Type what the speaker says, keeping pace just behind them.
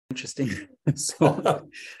interesting. So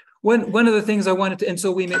one of the things I wanted to, and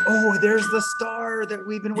so we made, oh, there's the star that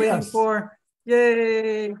we've been waiting for.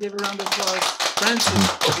 Yay! Give a round of applause.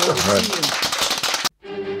 Francis, good to see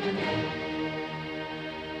you.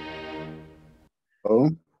 Oh.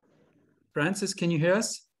 Francis, can you hear us?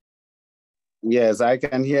 Yes, I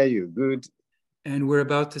can hear you. Good. And we're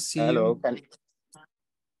about to see Hello. you.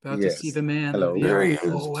 About to see the man. Hello. There he is.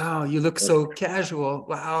 Oh, wow. You look so casual.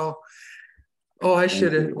 Wow. Oh, I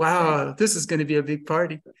should have. Wow. This is going to be a big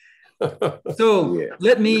party. So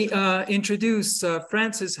let me introduce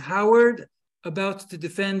Francis Howard, about to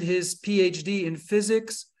defend his PhD in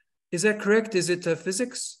physics. Is that correct? Is it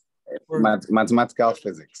physics? Mathematical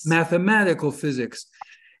physics. Mathematical physics.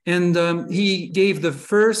 And he gave the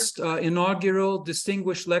first inaugural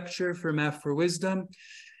distinguished lecture for Math for Wisdom.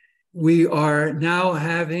 We are now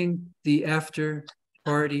having the after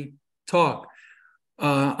party talk.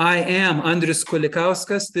 I am Andrius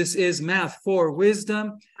Kulikauskas. This is Math for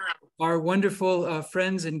Wisdom. Our wonderful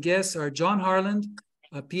friends and guests are John Harland,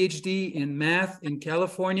 a PhD in math in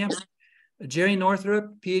California, Jere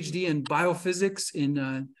Northrup, PhD in biophysics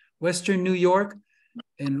in Western New York,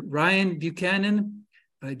 and Ryan Buchanan,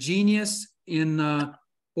 a genius in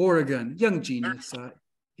Oregon, young genius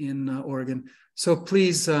in Oregon. So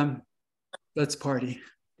please, let's party.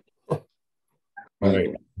 All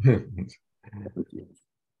right.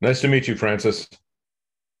 Nice to meet you, Francis.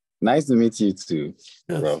 Nice to meet you too,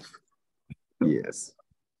 Prof. Yes.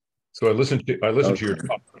 So I listened to your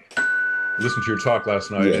talk. Listened to your talk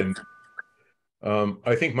last night, and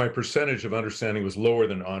I think my percentage of understanding was lower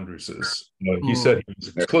than Andrius's. He said he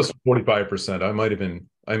was close to 45%. I might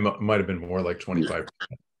have been more like 25%.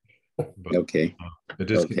 But, okay. It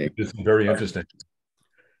is very interesting.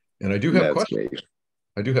 And I do have questions. Great.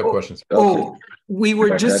 I do have questions. Oh, we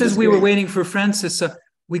were just as we were waiting for Francis.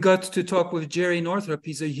 We got to talk with Jere Northrup.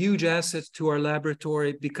 He's a huge asset to our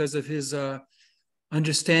laboratory because of his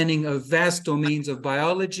understanding of vast domains of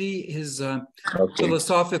biology, his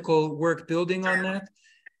philosophical work building on that.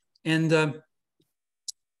 And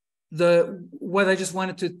what I just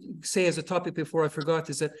wanted to say as a topic before I forgot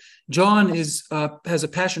is that John has a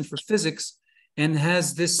passion for physics and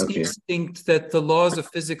has this instinct that the laws of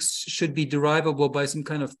physics should be derivable by some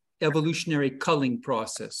kind of evolutionary culling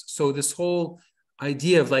process. So this whole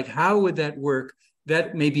idea of like, how would that work?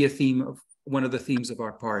 That may be a theme of one of the themes of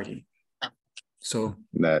our party. So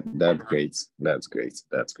that's great. That's great.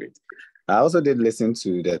 That's great. I also did listen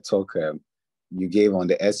to the talk you gave on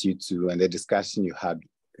the SU2 and the discussion you had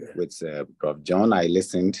with Prof. John. I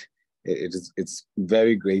listened. It's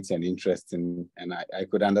very great and interesting, and I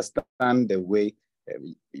could understand the way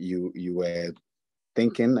you were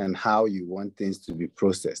thinking and how you want things to be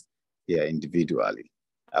processed here individually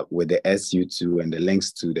with the SU2 and the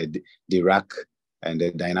links to the Dirac and the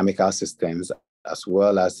dynamical systems, as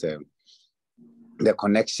well as the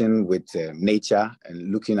connection with nature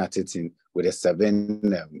and looking at it with the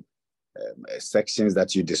 7 sections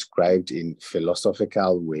that you described in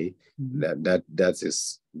philosophical way. That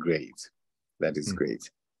is great. That is great.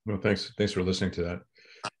 Well, thanks for listening to that.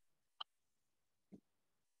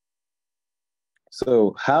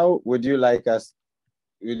 So how would you like us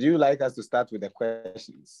to start with the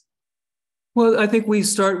questions? Well, I think we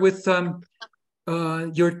start with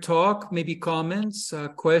your talk, maybe comments,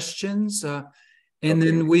 questions, and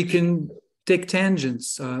then we can take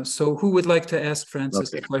tangents. So who would like to ask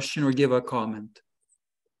Francis a question or give a comment?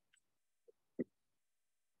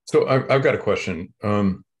 So I've got a question.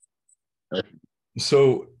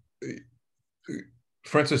 So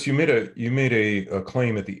Francis, you made a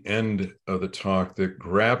claim at the end of the talk that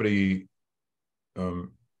gravity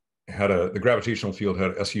the gravitational field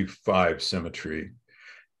had SU5 symmetry,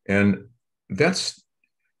 and that's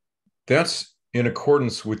in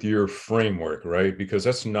accordance with your framework, right? Because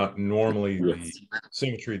that's not normally the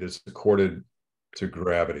symmetry that's accorded to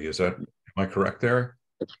gravity. Am I correct there?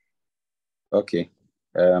 Okay.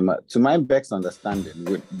 To my best understanding,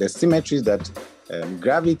 with the symmetries that the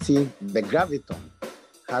graviton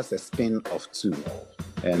has a spin of 2.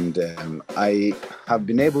 And I have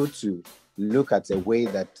been able to look at a way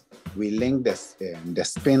that we link the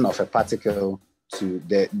spin of a particle to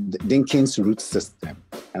the Dynkin's root system.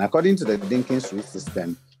 And according to the Dynkin's root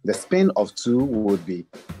system, the spin of 2 would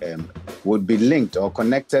be linked or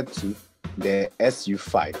connected to the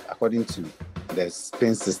SU5, according to the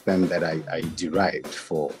spin system that I derived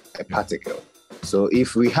for a particle. So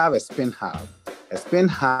if we have a spin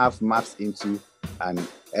half maps into an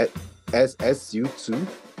SU2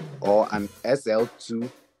 or an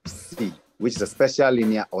SL2C, which is a special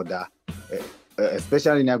linear order, a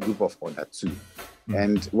special linear group of order 2.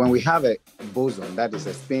 And when we have a boson, that is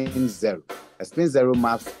a spin 0. A spin 0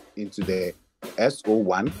 maps into the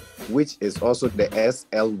SO1, which is also the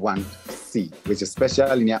SL1C, which is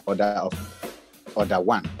special linear order of order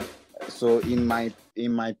 1. So in my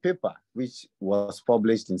paper, which was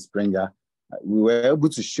published in Springer, we were able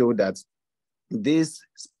to show that these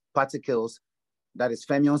particles, that is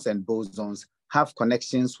fermions and bosons, have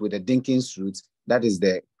connections with the Dickinson roots, that is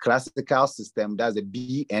the classical system, that's the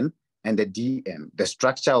BN and the DN, the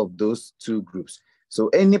structure of those two groups. So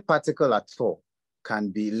any particle at all can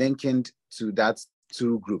be linked to that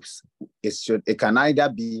two groups. It can either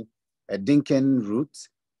be a Dickinson root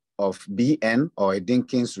of BN or a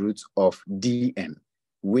Dickinson root of DN,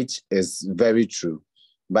 which is very true.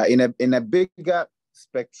 But in a bigger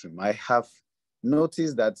spectrum, I have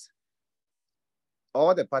noticed that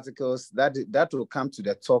all the particles that will come to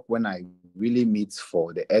the top when I really meet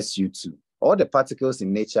for the SU2, all the particles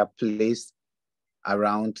in nature placed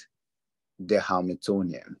around the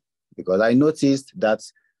Hamiltonian, because I noticed that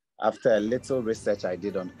after a little research I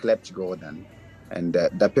did on Klepch-Gordon, and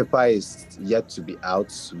the paper is yet to be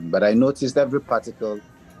out soon, but I noticed every particle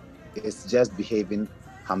is just behaving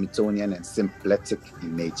Hamiltonian and symplectic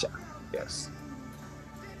in nature. Yes.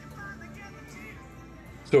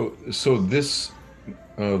 So this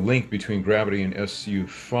link between gravity and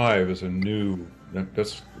SU5 is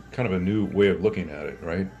that's kind of a new way of looking at it,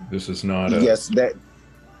 right? This is not a...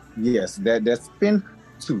 Yes, the spin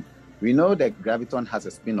 2. We know that graviton has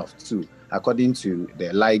a spin of 2, according to the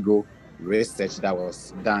LIGO research that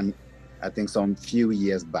was done, I think, some few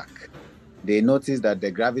years back. They noticed that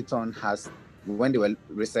the graviton has, when they were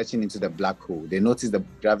researching into the black hole, they noticed the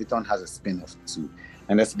graviton has a spin of 2.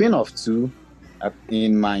 And the spin of 2,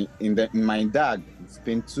 in my diagram,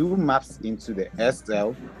 spin 2 maps into the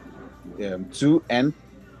SL 2n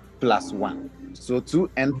plus 1. So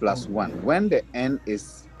 2n plus 1. When the n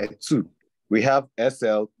is a 2, we have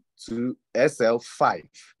SL5.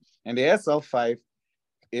 And the SL5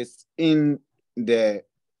 is in the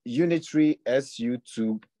unitary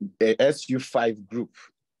SU5 group.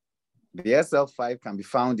 The SL5 can be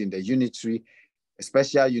found in the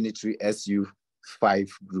special unitary SU5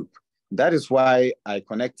 group. That is why I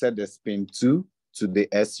connected the spin 2 to the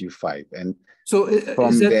SU5. And so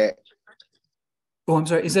from the... Oh, I'm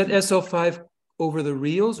sorry. Is that SL5 over the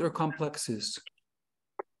reals or complexes?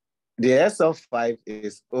 The SL5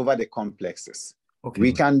 is over the complexes. Okay.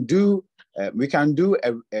 We can do a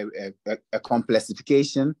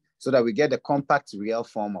complexification so that we get the compact real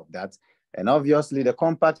form of that. And obviously the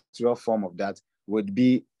compact real form of that would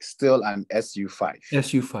be still an SU5.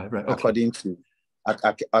 SU5, right. Okay.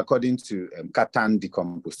 According to Catan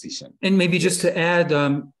decomposition. And maybe just to add,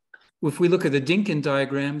 if we look at the Dickinson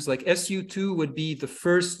diagrams, like SU2 would be the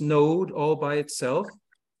first node all by itself.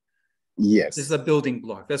 Yes. This is a building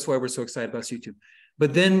block. That's why we're so excited about SU2.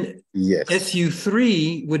 But then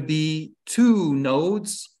SU3 would be 2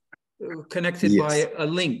 nodes connected by a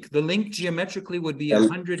link. The link geometrically would be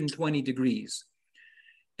 120 degrees.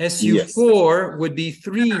 SU4 would be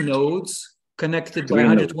 3 nodes connected by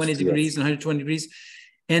 120 degrees and 120 degrees.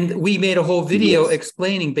 And we made a whole video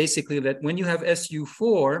explaining basically that when you have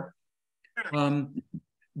SU4,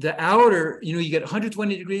 the outer, you get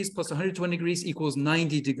 120 degrees plus 120 degrees equals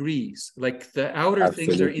 90 degrees. Like the outer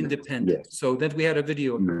things are independent. So then we had a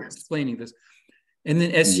video explaining this. And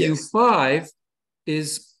then SU5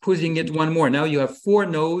 is putting it one more. Now you have 4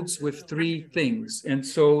 nodes with 3 things. And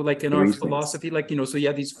so like in our philosophy, so you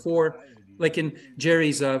have these 4, like in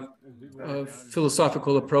Jere's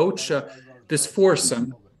philosophical approach, this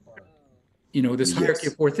foursome, this hierarchy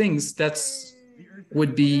of 4 things,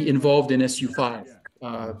 would be involved in SU5.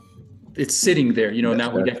 It's sitting there, now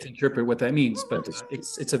we get to interpret what that means, but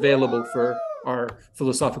it's available for our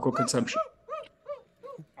philosophical consumption.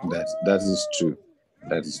 That is true.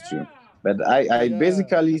 That is true. But I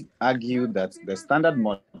basically argue that the standard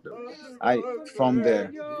model, from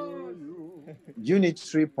the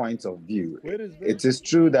unitary point of view, it is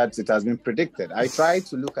true that it has been predicted. I tried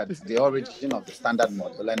to look at the origin of the standard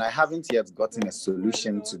model, and I haven't yet gotten a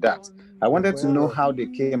solution to that. I wanted to know how they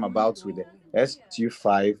came about with the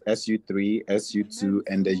SU5, SU3, SU2,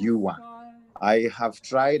 and the U1.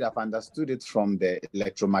 I've understood it from the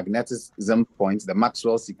electromagnetism point, the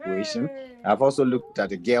Maxwell's equation. I've also looked at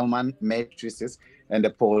the Gell-Mann matrices and the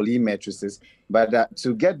Pauli matrices, but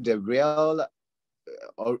to get the real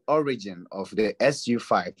origin of the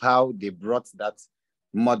SU5, how they brought that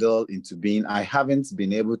model into being, I haven't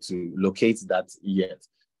been able to locate that yet.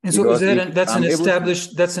 And so that's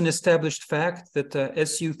an established fact that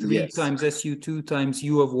SU3 times SU2 times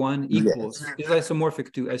U of 1 equals is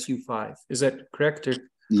isomorphic to SU5. Is that correct? Or?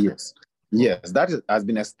 Yes. Yes, that has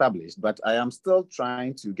been established, but I am still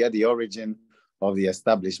trying to get the origin of the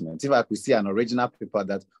establishment. If I could see an original paper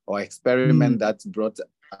that or experiment that brought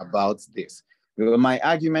about this. Well, my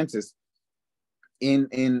argument is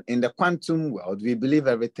in the quantum world, we believe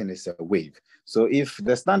everything is a wave. So if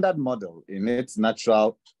the standard model in its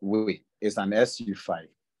natural way is an SU5,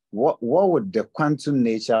 what would the quantum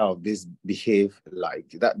nature of this behave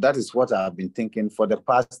like? That is what I've been thinking for the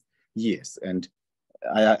past years. And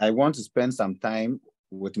I want to spend some time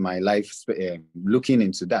with my life looking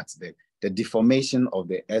into that, the deformation of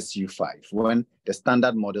the SU5 when the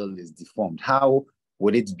standard model is deformed. How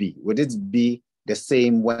would it be? Would it be the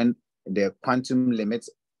same when the quantum limit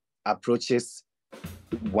approaches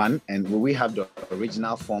 1? And will we have the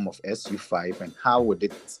original form of SU5, and how would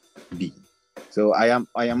it be? So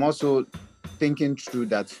I am also thinking through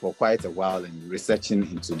that for quite a while and researching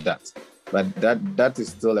into that. But that is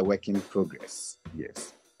still a work in progress.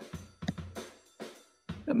 Yes.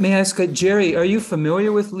 May I ask, Jere, are you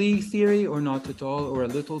familiar with Lie theory or not at all, or a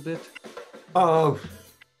little bit? I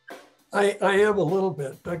am a little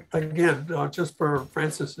bit. Again, just for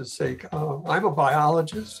Francis's sake, I'm a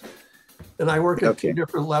biologist, and I work at two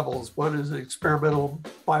different levels. One is experimental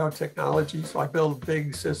biotechnology, so I build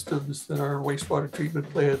big systems that are wastewater treatment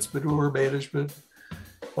plants, manure management,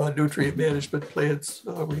 nutrient management plants.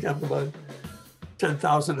 We have them on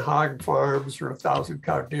 10,000 hog farms or 1,000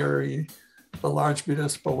 cow dairy, the large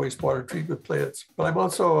municipal wastewater treatment plants. But I'm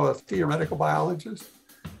also a theoretical biologist.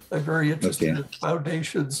 I'm very interested in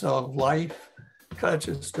foundations of life,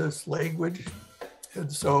 consciousness, language.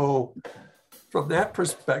 And so from that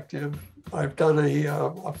perspective, I've done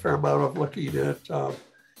a fair amount of looking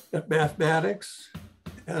at mathematics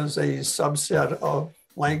as a subset of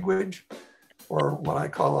language, or what I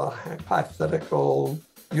call a hypothetical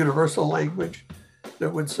universal language that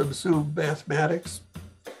would subsume mathematics.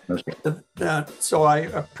 So I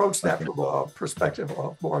approach that from a perspective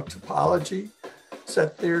of more topology,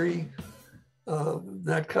 set theory,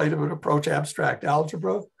 that kind of an approach, abstract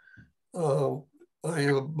algebra. I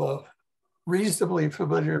am reasonably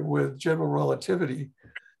familiar with general relativity.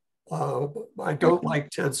 I don't like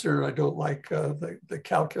tensor. I don't like the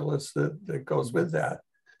calculus that goes with that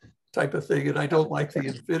type of thing. And I don't like the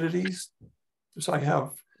infinities. So I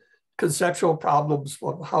have conceptual problems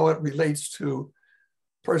of how it relates to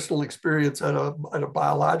personal experience at a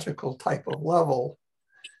biological type of level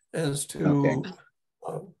as to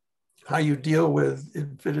how you deal with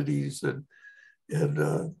infinities and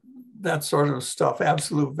that sort of stuff,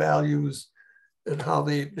 absolute values, and how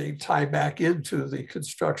they tie back into the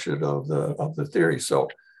construction of the theory. So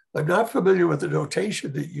I'm not familiar with the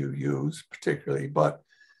notation that you use particularly, but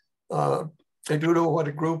I do know what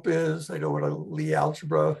a group is. I know what a Lie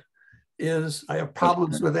algebra is. I have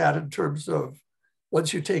problems with that in terms of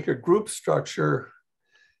once you take a group structure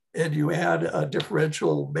and you add a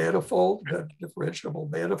differentiable manifold,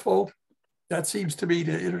 that seems to me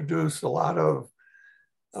to introduce a lot of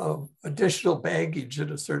additional baggage in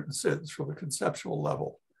a certain sense from a conceptual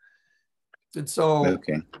level. And so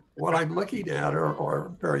what I'm looking at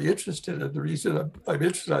or very interested in, the reason I'm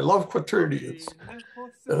interested, I love quaternions.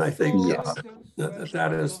 And I think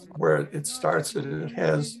that is where it starts, and it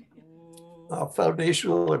has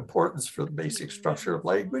foundational importance for the basic structure of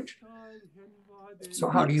language. So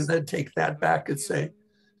how do you then take that back and say,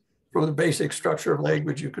 from the basic structure of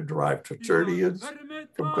language, you could derive quaternions.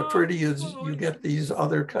 From quaternions, you get these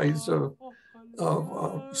other kinds of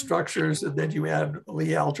structures, and then you add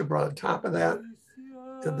Lie algebra on top of that.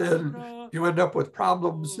 And then you end up with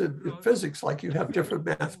problems in physics, like you have different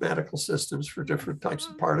mathematical systems for different types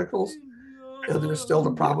of particles. And there's still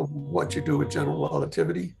the problem of what you do with general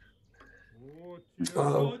relativity.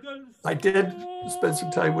 I did spend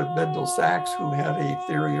some time with Mendel Sachs, who had a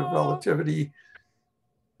theory of relativity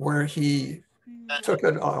where he took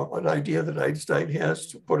an idea that Einstein has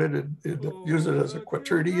to put it use it as a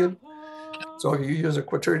quaternion. So if you use a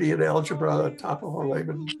quaternion algebra on top of a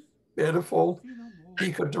Riemann manifold,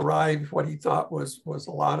 he could derive what he thought was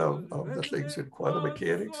a lot of the things in quantum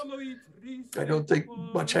mechanics. I don't think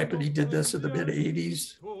much happened. He did this in the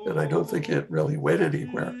mid-'80s, and I don't think it really went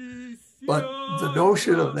anywhere. But the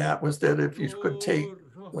notion of that was that if you could take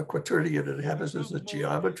the quaternion and have it as a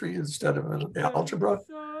geometry instead of an algebra,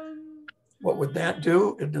 what would that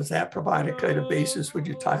do? And does that provide a kind of basis when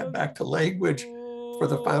you tie it back to language for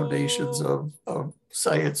the foundations of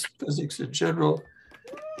science, physics in general?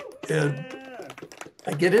 And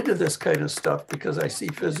I get into this kind of stuff because I see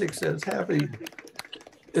physics as having,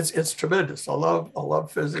 it's tremendous. I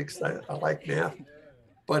love physics. I like math,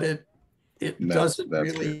 but it doesn't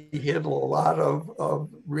really handle a lot of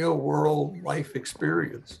real world life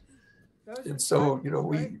experience. And so,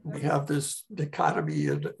 we have this dichotomy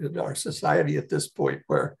in our society at this point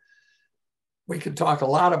where we can talk a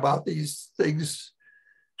lot about these things,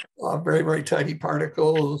 very, very tiny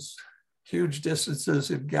particles, huge distances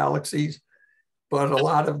in galaxies, but a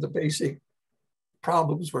lot of the basic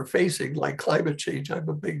problems we're facing, like climate change,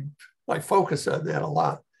 I focus on that a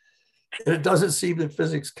lot. And it doesn't seem that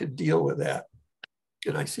physics can deal with that.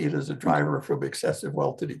 And I see it as a driver from excessive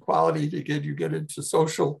wealth inequality. Again, you get into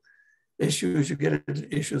social issues, you get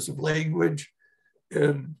into issues of language.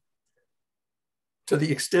 And to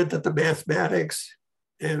the extent that the mathematics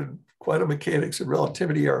and quantum mechanics and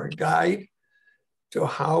relativity are a guide to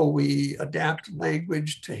how we adapt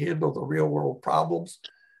language to handle the real world problems,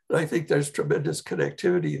 and I think there's tremendous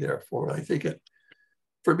connectivity there for it. I think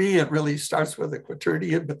for me, it really starts with a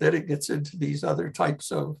quaternion, but then it gets into these other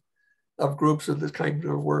types of groups of the kind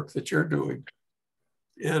of work that you're doing.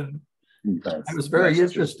 And I was very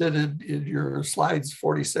interested in your slides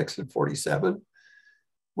 46 and 47,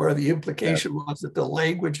 where the implication was that the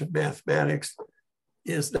language of mathematics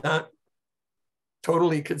is not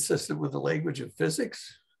totally consistent with the language of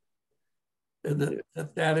physics. And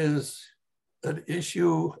that is an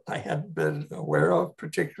issue I hadn't been aware of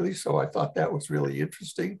particularly. So I thought that was really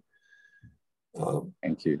interesting.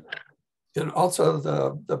 Thank you. And also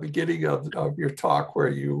the beginning of your talk where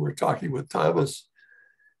you were talking with Thomas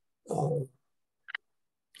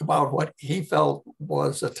about what he felt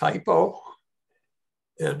was a typo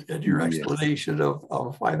and your explanation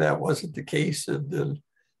of why that wasn't the case. And then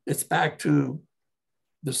it's back to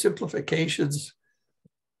the simplifications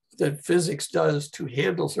that physics does to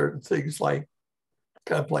handle certain things like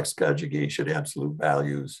complex conjugation, absolute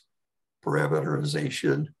values,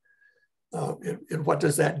 parameterization, and what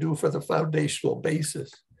does that do for the foundational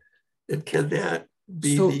basis? And can that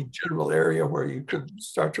be the general area where you could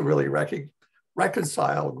start to really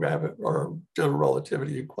reconcile gravity or general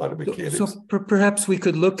relativity and quantum mechanics? So perhaps we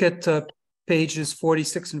could look at pages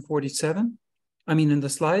 46 and 47. I mean, in the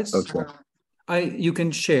slides. Okay. You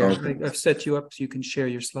can share. Okay. I've set you up so you can share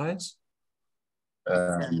your slides.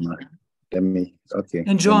 Okay.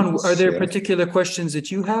 And John, are there particular questions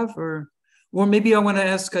that you have, or maybe I want to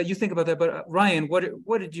ask? You think about that, but Ryan,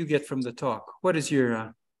 what did you get from the talk? What is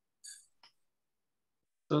your?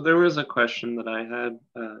 So there was a question that I had,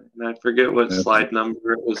 and I forget what slide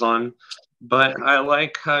number it was on, but I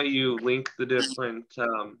like how you link the different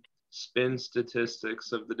spin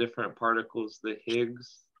statistics of the different particles. The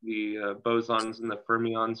Higgs, the bosons, and the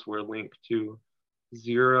fermions were linked to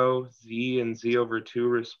 0, Z, and Z over 2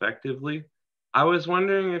 respectively. I was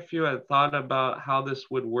wondering if you had thought about how this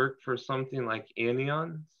would work for something like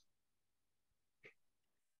anyons.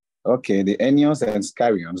 Okay, the anyons and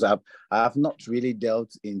skyrions. I have not really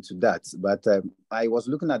delved into that, but I was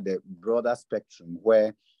looking at the broader spectrum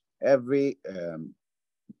where every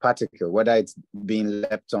particle, whether it's being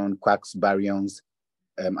lepton, quarks, baryons,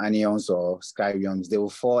 anyons, or skyrions, they will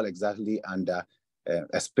fall exactly under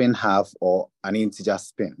a spin half or an integer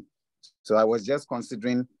spin. So I was just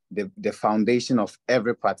considering the foundation of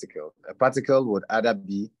every particle. A particle would either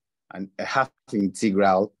be a half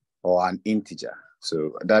integral or an integer.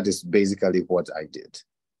 So that is basically what I did.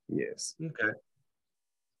 Yes. Okay.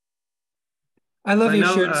 I love your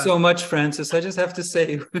shirt so much, Francis. I just have to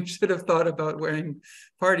say, we should have thought about wearing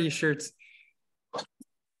party shirts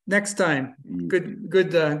next time.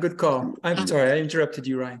 Good call. I'm sorry, I interrupted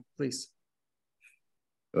you, Ryan. Please.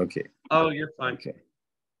 Okay. Oh, you're fine. Okay.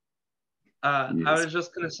 I was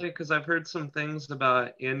just going to say, because I've heard some things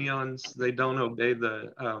about anyons, they don't obey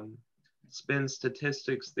the spin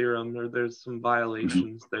statistics theorem, or there's some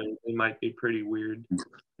violations there. They might be pretty weird.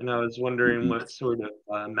 And I was wondering what sort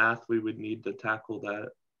of math we would need to tackle that.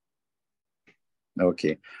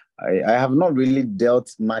 Okay. I have not really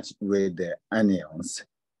dealt much with the anyons.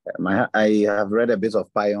 I have read a bit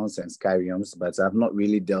of pions and skyrions, but I have not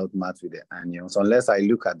really dealt much with the anyons, unless I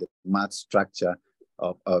look at the math structure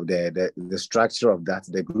of the structure of that,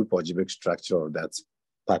 the group algebraic structure of that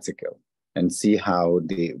particle, and see how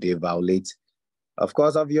they violate. Of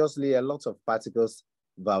course, obviously, a lot of particles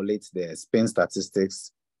violate the spin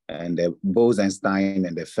statistics and the Bose-Einstein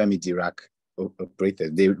and the Fermi-Dirac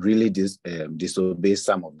operators. They really disobey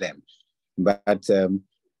some of them. But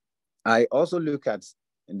I also look at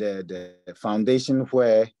the foundation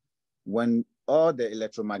where when all the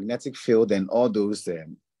electromagnetic field and all those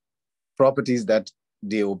properties that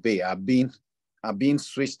they obey are being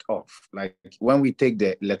switched off. Like when we take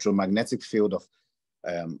the electromagnetic field of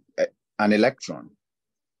an electron,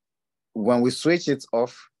 when we switch it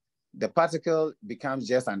off, the particle becomes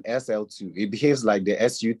just an SL2. It behaves like the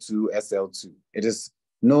SU2, SL2. It is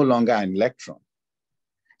no longer an electron.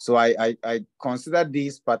 So I consider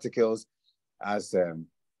these particles as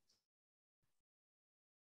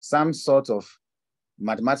some sort of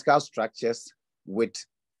mathematical structures with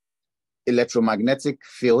electromagnetic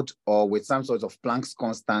field or with some sort of Planck's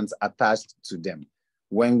constants attached to them.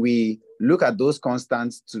 When we look at those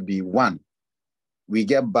constants to be 1, we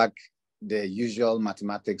get back the usual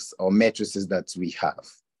mathematics or matrices that we have.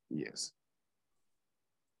 Yes.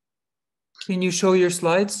 Can you show your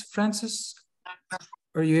slides, Francis?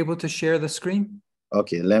 Are you able to share the screen?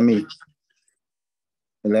 Okay, let me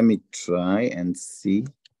try and see.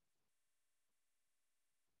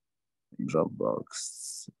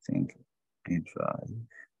 Dropbox, I think. Drive.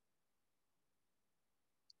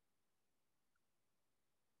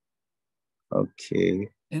 Okay.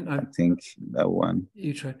 And I think that one.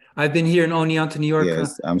 You try. I've been here in Oneonta, New York.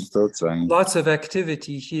 Yes, I'm still trying. Lots of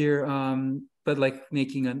activity here, but like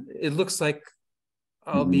making it looks like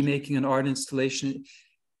I'll be making an art installation.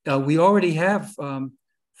 We already have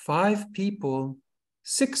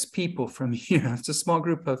 6 people from here. It's a small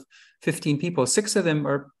group of 15 people. 6 of them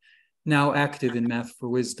are now active in Math for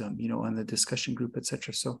Wisdom, on the discussion group,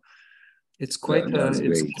 etc. So it's quite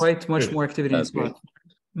quite much more activity in Bott.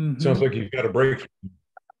 Sounds like you've got a break.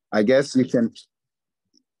 I guess you can.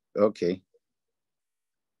 Okay.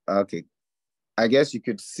 I guess you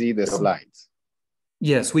could see the slides.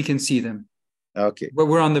 Yes, we can see them. Okay. But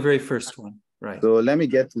we're on the very first one, right? So let me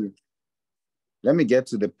get to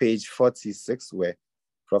the page 46 where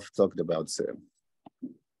Prof talked about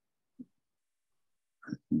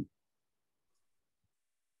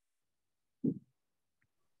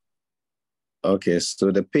Okay,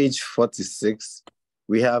 so the page 46,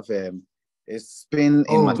 we have a spin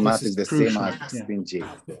in mathematics the same as spin J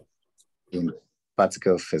in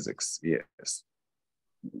particle physics. Yes.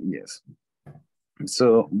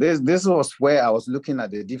 So this was where I was looking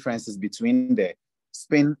at the differences between the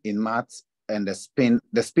spin in math and the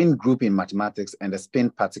spin group in mathematics and the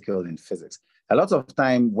spin particle in physics. A lot of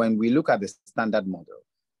time when we look at the standard model,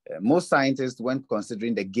 most scientists, when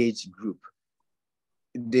considering the gauge group,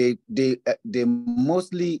 they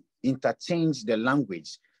mostly interchange the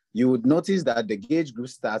language. You would notice that the gauge group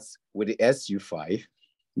starts with the SU5,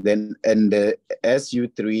 then and the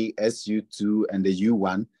SU3, SU2, and the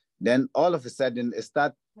U1. Then all of a sudden it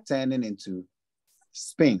starts turning into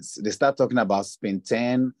spins. They start talking about spin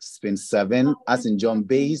 10, spin 7, as in John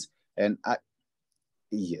Bayes and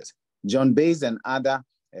John Bayes and other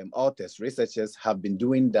authors, researchers have been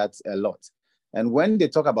doing that a lot. And when they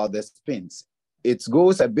talk about the spins, it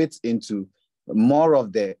goes a bit into more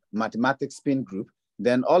of the mathematics spin group.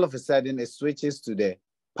 Then all of a sudden it switches to the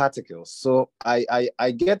particles. So I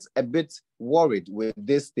get a bit worried with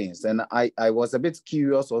these things. And I was a bit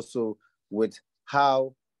curious also with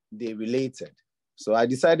how they related. So I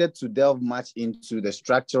decided to delve much into the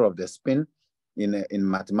structure of the spin in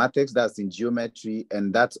mathematics, that's in geometry,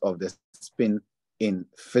 and that of the spin in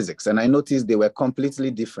physics. And I noticed they were completely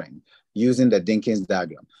different using the Dawkins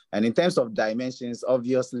diagram. And in terms of dimensions,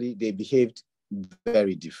 obviously they behaved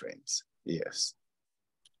very different. Yes.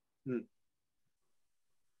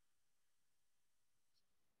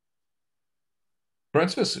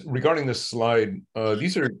 Francis, regarding this slide,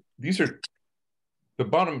 these are the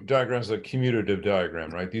bottom diagram is a commutative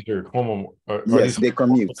diagram, right? These are yes, they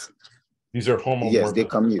commute. These are homomorphic. Yes, they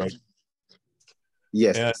commute. Right?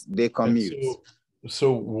 Yes, they commute.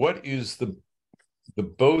 So what is the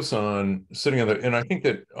boson sitting on the, and I think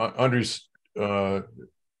that Andrius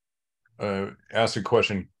asked a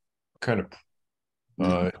question kind of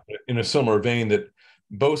in a similar vein, that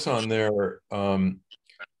boson there,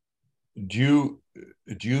 do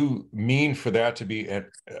you mean for that to be an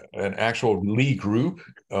actual Lie group,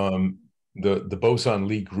 the boson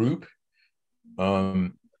Lie group,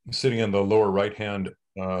 sitting in the lower right-hand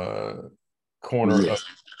corner of the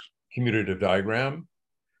commutative diagram?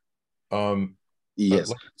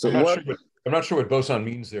 Yes. So I'm not sure what boson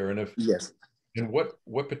means there, and if and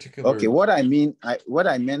what particular. Okay, what I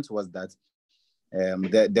meant was that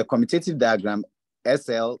the commutative diagram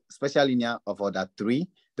SL special linear of order 3,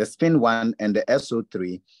 the spin 1, and the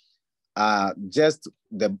SO3 are just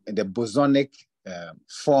the bosonic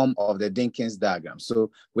form of the Dawkins diagram.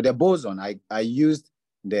 So with the boson, I used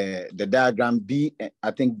the diagram B,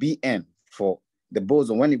 I think BN for the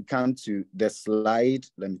boson. When it comes to the slide,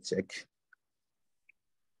 let me check.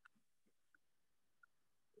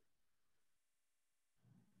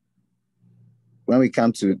 When we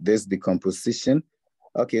come to this decomposition,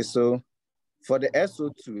 okay, so for the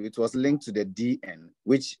SO2, it was linked to the DN,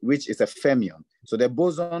 which is a fermion. So the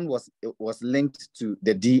boson was linked to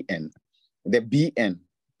the DN, the BN,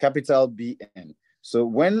 capital BN. So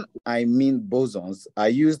when I mean bosons, I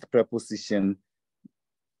use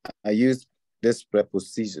this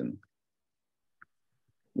preposition,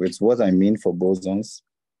 which is what I mean for bosons.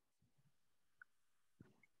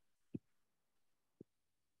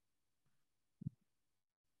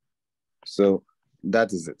 So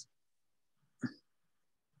that is it.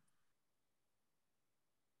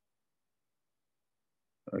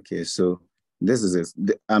 Okay, so this is it.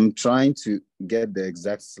 I'm trying to get the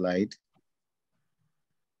exact slide.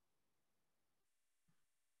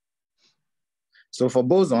 So for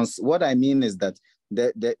bosons, what I mean is that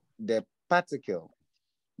the particle,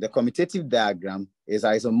 the commutative diagram is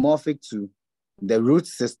isomorphic to the root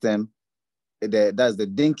system, that's the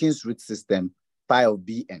Dickin's root system, pi of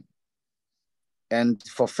Bn. And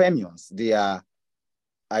for fermions, they are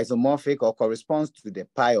isomorphic or corresponds to the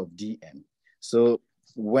pi of Dn. So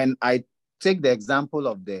when I take the example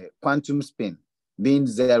of the quantum spin being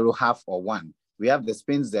 0, half, or 1, we have the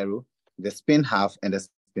spin 0, the spin half, and the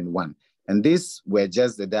spin 1. And these were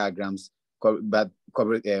just the diagrams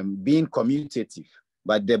being commutative.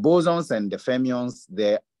 But the bosons and the fermions,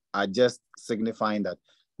 they are just signifying that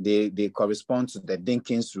they correspond to the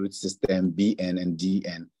Dickin's root system, Bn and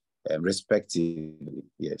Dn, respectively.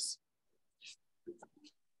 Yes.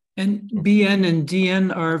 And Bn and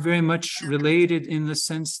Dn are very much related in the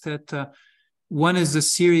sense that one is a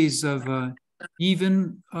series of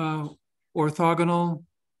even orthogonal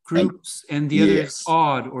groups, and the other is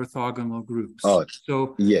odd orthogonal groups. Odd.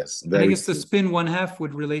 So yes, I guess the spin 1/2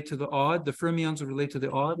 would relate to the odd. The fermions would relate to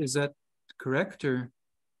the odd. Is that correct, or?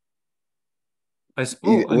 I'm just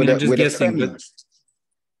guessing. But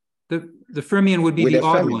the fermion would be the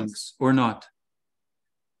odd ones, or not?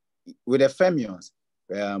 With the fermions,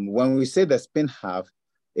 when we say the spin half,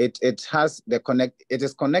 it has the connect. It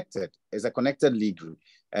is connected. It's a connected Lie group,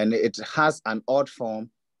 and it has an odd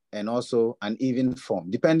form and also an even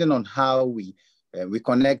form, depending on how we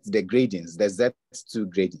connect the gradients, the Z2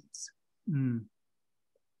 gradients. Mm.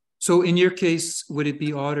 So in your case, would it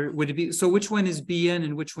be odd, or would it be, so which one is Bn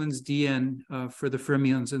and which one's Dn for the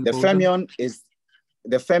fermions? And the fermion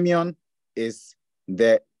is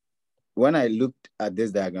the, when I looked at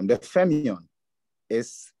this diagram, the fermion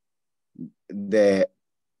is the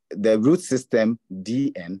root system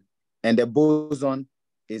Dn, and the boson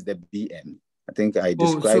is the Bn. I think I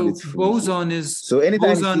described it fully. Boson is, so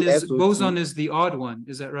anytime boson is the odd one,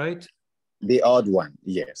 is that right? The odd one,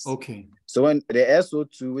 yes. Okay. So when the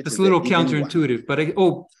SO2, which it's is a little counterintuitive,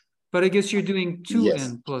 but I guess you're doing 2n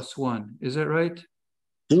yes. plus 1. Is that right?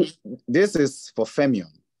 This is for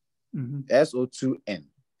fermion, SO2n.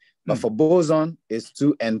 But for boson, it's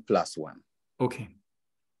 2n plus 1. Okay.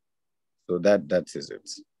 So that is it.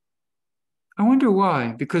 I wonder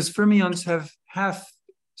why, because fermions have half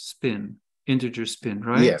spin, integer spin,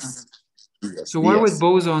 right? Yes. So why would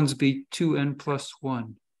bosons be 2n plus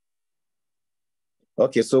 1?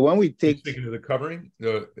 Okay, so when we take... Are you speaking of the covering?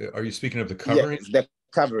 Are you speaking of the covering? Yes, the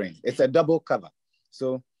covering. It's a double cover.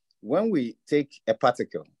 So when we take a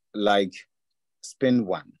particle like spin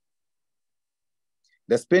 1,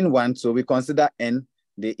 the spin 1, so we consider n,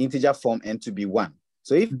 the integer form n, to be 1.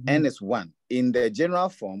 So if n is 1, in the general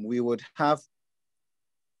form, we would have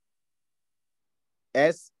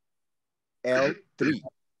SL3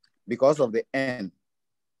 because of the n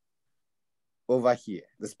over here,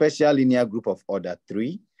 the special linear group of order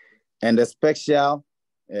 3, and the special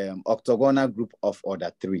octagonal group of order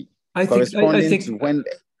 3. I think to when...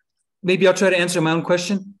 Maybe I'll try to answer my own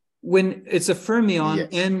question. When it's a fermion,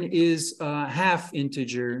 n is a half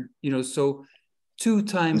integer, so 2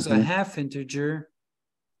 times a half integer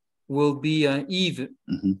will be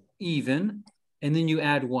even, and then you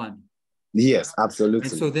add 1. Yes, absolutely.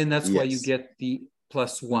 And so then that's why you get the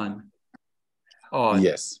plus 1 odd.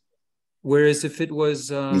 Yes. Whereas if it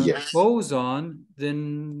was boson,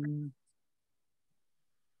 then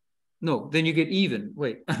no, then you get even.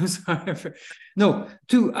 Wait, I'm sorry. No,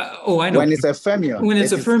 2. I know. When it's a fermion. When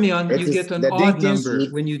it's a fermion, you get an odd number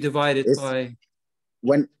when you divide it by.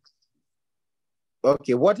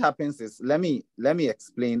 Okay, what happens is, let me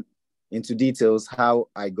explain into details how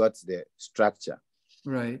I got the structure.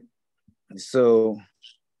 Right. So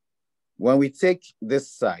when we take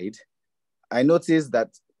this side, I notice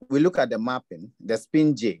that we look at the mapping, the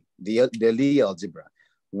spin J, the Lie algebra.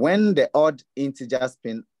 When the odd integer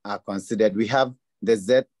spin are considered, we have the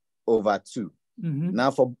Z over 2.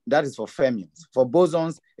 Now that is for fermions. For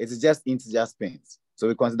bosons, it is just integer spins. So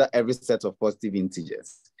we consider every set of positive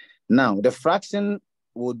integers. Now the fraction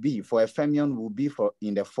would be, for a fermion, will be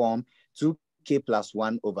in the form 2k plus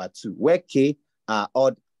 1 over 2, where k are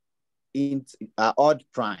odd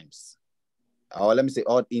primes, or let me say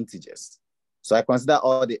odd integers. So I consider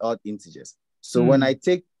all the odd integers. So when I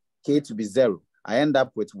take k to be 0, I end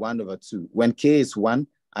up with 1/2. When k is 1,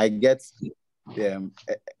 I get a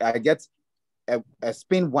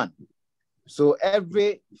spin 1. So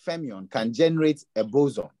every fermion can generate a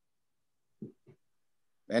boson.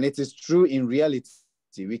 And it is true in reality.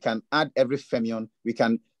 We can add every fermion. We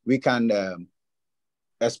can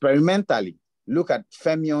experimentally look at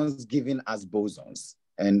fermions given as bosons,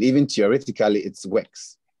 and even theoretically it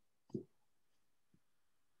works.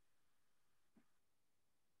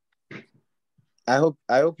 I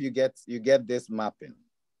hope you get this mapping.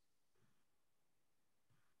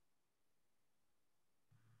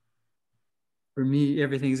 For me,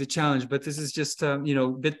 everything is a challenge, but this is just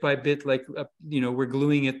bit by bit, like we're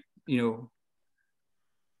gluing it,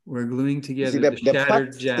 we're gluing together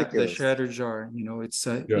the shattered jar. It's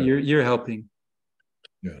you're helping.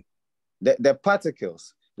 Yeah. The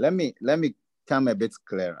particles. Let me come a bit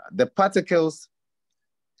clearer. The particles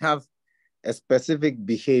have a specific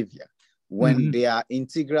behavior when they are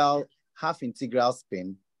integral, half integral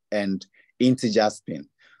spin, and integer spin.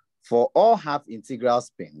 For all half integral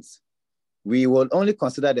spins, we will only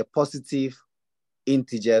consider the positive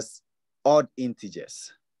integers, odd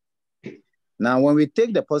integers. Now, when we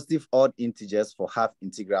take the positive odd integers for half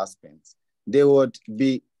integral spins, they would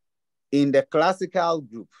be in the classical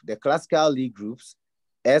group, the classical Lie groups,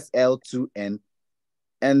 SL2N,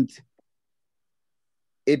 and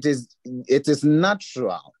it is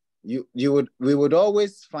natural. We would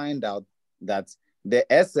always find out that the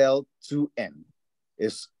SL2N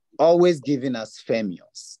is always giving us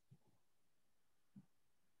fermions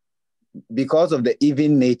because of the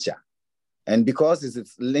even nature, and because it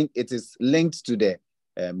is linked to the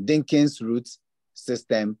Dickinson root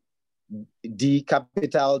system, D,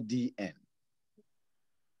 capital DN.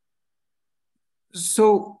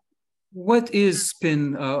 So what is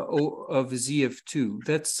spin of Z of 2?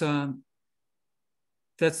 That's the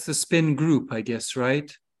spin group, I guess,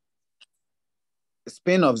 right?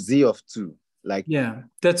 Spin of Z of 2.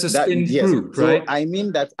 That's a spin group, right? So I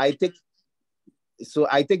mean that I take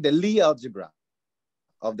the Lie algebra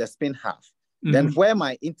of the spin half. Then where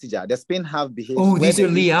my integer, the spin half behaves. Oh, these are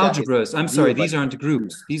Lie algebras. I'm sorry, these aren't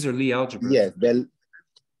groups. These are Lie algebras. Yes,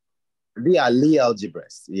 they are Lie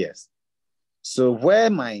algebras, yes. So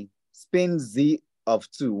where my spin Z of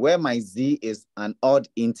 2, where my Z is an odd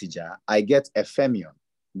integer, I get a fermion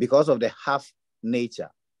because of the half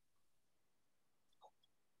nature.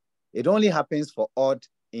 It only happens for odd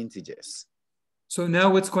integers. So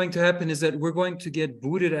now what's going to happen is that we're going to get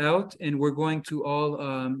booted out, and we're going to all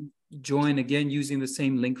join again using the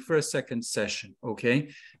same link for a second session, okay?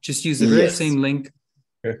 Just use the very same link.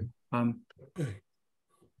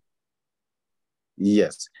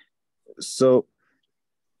 Yes. So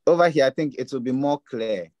over here, I think it will be more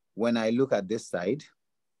clear when I look at this side.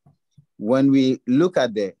 When we look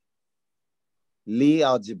at the Lie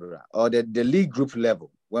algebra or the Lie group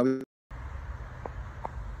level,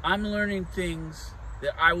 I'm learning things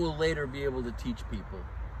that I will later be able to teach people.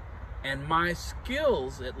 And my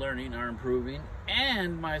skills at learning are improving,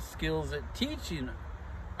 and my skills at teaching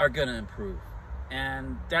are going to improve.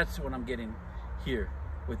 And that's what I'm getting here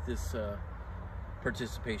with this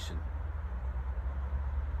participation.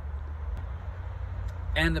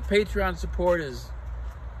 And the Patreon support is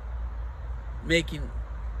making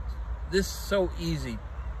this so easy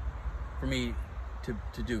for me to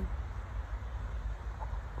do.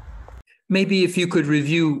 Maybe if you could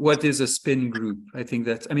review what is a spin group. I think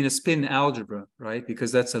that's, a spin algebra, right?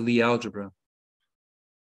 Because that's a Lie algebra.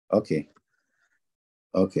 Okay.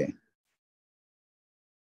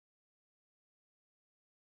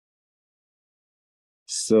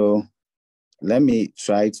 So let me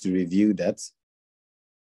try to review that.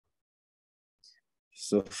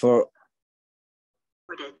 So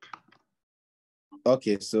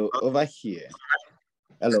so over here.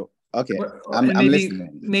 Hello. Okay, I'm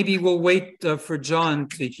listening. Maybe we'll wait for John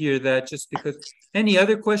to hear that, just because. Any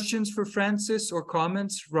other questions for Francis or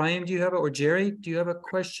comments? Ryan, do you have it? Or Jerry, do you have a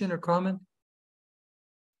question or comment?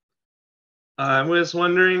 I was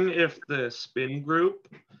wondering if the spin group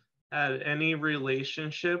had any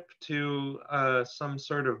relationship to some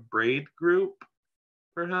sort of braid group,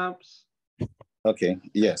 perhaps? Okay,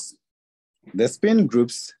 yes. The spin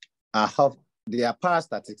groups are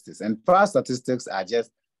parastatistics, and parastatistics are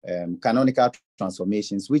just canonical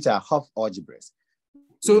transformations, which are half algebras.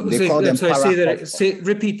 So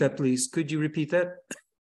repeat that, please. Could you repeat that?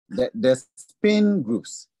 The spin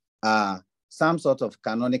groups are some sort of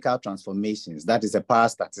canonical transformations. That is a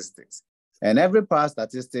parastatistics. And every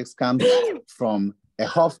parastatistics comes from a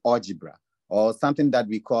half algebra, or something that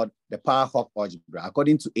we call the power half algebra,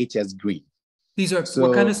 according to H.S. Green. These are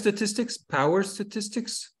what kind of statistics? Power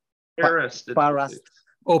statistics? Parastatistics.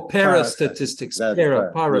 Oh, parastatistics.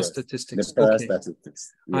 Parastatistics. The Okay. parastatistics.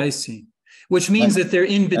 Yeah. I see. Which means that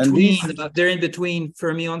they're in between. They're in between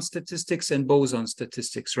fermion statistics and boson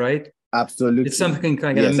statistics, right? Absolutely. It's something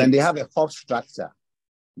kind of yes, mix. And they have a Hopf structure.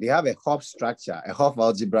 They have a Hopf structure, a Hopf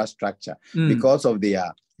algebra structure, because of their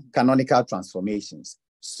canonical transformations.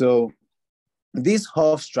 So these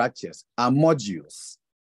Hopf structures are modules.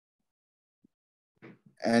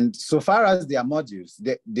 And so far as they are modules,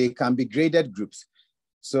 they can be graded groups.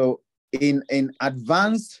 So in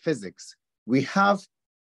advanced physics, we have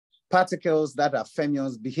particles that are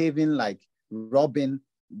fermions behaving like Robin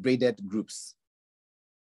braided groups.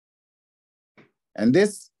 And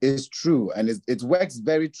this is true, and it works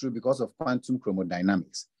very true because of quantum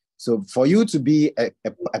chromodynamics. So for you to be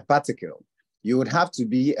a particle, you would have to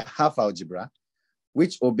be a half algebra,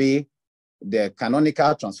 which obey the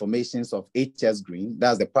canonical transformations of H.S. Green,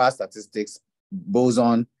 that's the power statistics,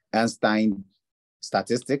 boson, Einstein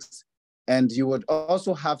statistics. And you would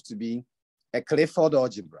also have to be a Clifford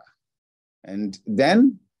algebra. And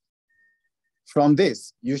then from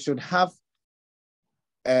this, you should have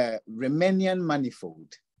a Riemannian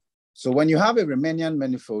manifold. So when you have a Riemannian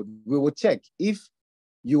manifold, we will check if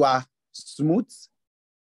you are smooth,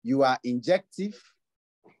 you are injective.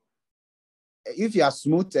 If you are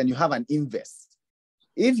smooth and you have an inverse,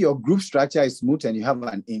 if your group structure is smooth and you have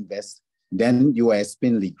an inverse, then you are a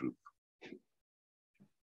spinly group.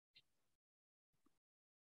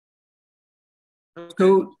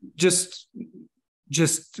 So just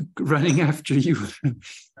running after you.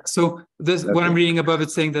 So this, what I'm reading above,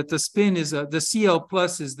 it's saying that the spin is the CL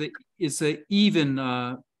plus is a even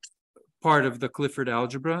part of the Clifford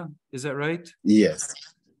algebra. Is that right? Yes.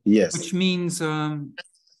 Yes.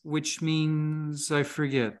 Which means I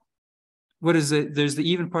forget. What is it? There's the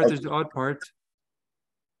even part, there's the odd part.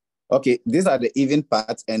 Okay, these are the even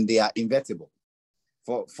parts and they are invertible.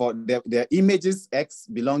 For the images X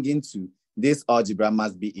belonging to this algebra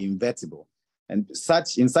must be invertible. And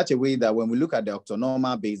in such a way that when we look at the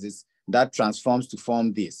octonormal basis that transforms to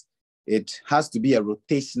form this, it has to be a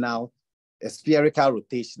spherical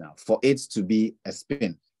rotational for it to be a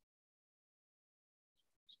spin.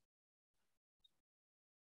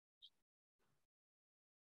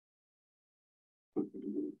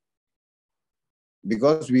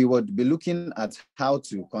 Because we would be looking at how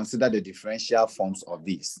to consider the differential forms of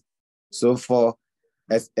these. So for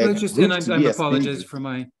I apologize for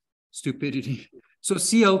my stupidity. So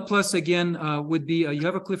CL plus again would be, you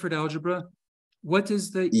have a Clifford algebra. What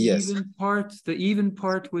is the even part? The even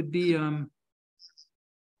part would be, and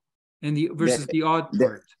the versus the odd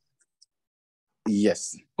part.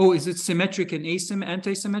 Yes. Oh, is it symmetric and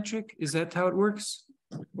anti-symmetric? Is that how it works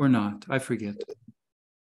or not? I forget.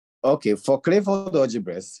 Okay, for Clifford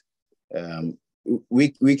algebras,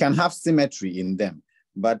 we can have symmetry in them,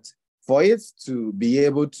 but for it to be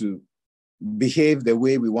able to behave the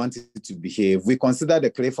way we want it to behave, we consider the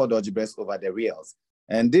Clifford algebras over the reals.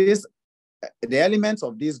 And the elements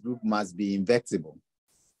of this group must be invertible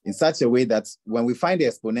in such a way that when we find the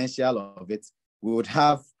exponential of it, we would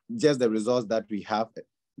have just the results that we have,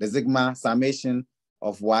 the sigma summation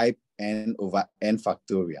of yn over n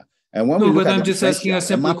factorial. And when but I'm just asking a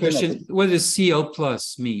simple question. What does CL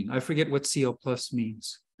plus mean? I forget what CL plus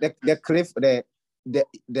means.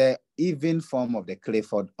 The even form of the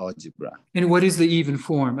Clifford algebra. And what is the even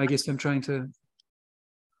form? I guess I'm trying to,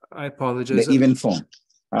 I apologize. The even form.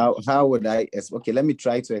 How would I, okay, let me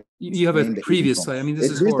try to. You have a previous slide. I mean,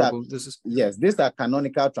 this is horrible. Yes, these are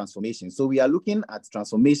canonical transformations. So we are looking at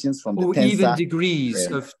transformations from the tensor. Even degrees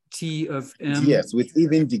of T of M. Yes, with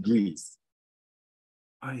even degrees.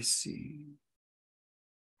 I see.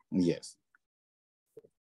 Yes.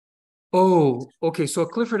 Oh, okay. So a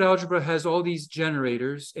Clifford algebra has all these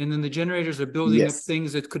generators, and then the generators are building up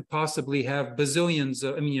things that could possibly have bazillions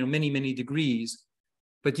of, many, many degrees.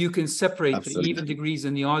 But you can separate the even degrees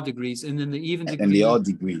and the odd degrees, and then the even degrees. And the odd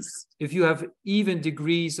degrees. If you have even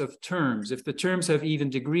degrees of terms, if the terms have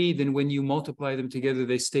even degree, then when you multiply them together,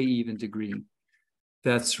 they stay even degree.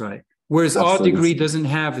 That's right. Whereas odd degree doesn't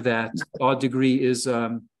have that. Odd degree is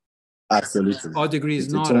absolutely. Odd degree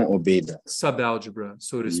is not a subalgebra,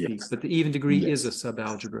 so to speak, but the even degree is a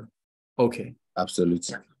subalgebra. Okay.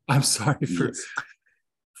 Absolutely. I'm sorry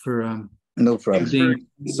for no problem. Being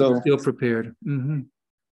still prepared. Mm-hmm.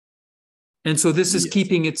 And so this is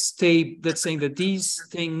keeping it stable. That's saying that these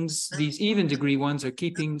things, these even degree ones, are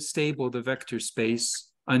keeping stable the vector space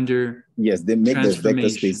under they make the vector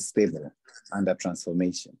space stable under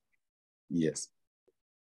transformation. Yes.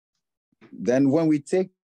 Then when we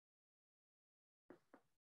take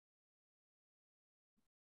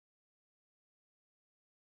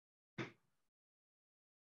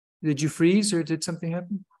Did you freeze or did something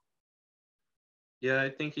happen? Yeah, I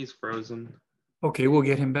think he's frozen. Okay, we'll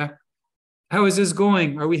get him back. How is this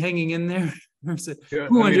going? Are we hanging in there? Yeah,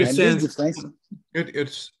 Who I mean, understands? I'm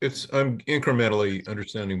incrementally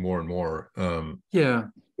understanding more and more. Yeah.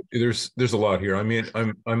 There's a lot here. I mean,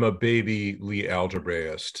 I'm a baby Lie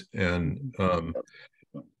algebraist, and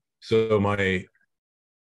so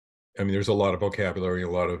there's a lot of vocabulary, a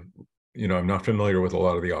lot of, I'm not familiar with a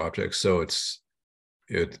lot of the objects, so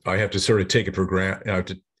I have to sort of take it for granted. I have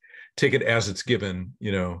to take it as it's given,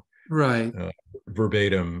 Right.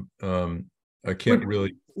 Verbatim. I can't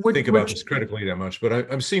really think about this critically that much, but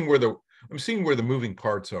I'm seeing where the moving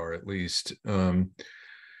parts are, at least. And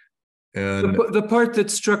the part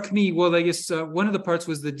that struck me, well, I guess one of the parts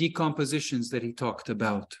was the decompositions that he talked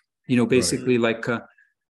about. Basically like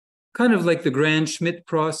kind of like the Grand-Schmidt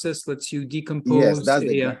process lets you decompose. Yes, that's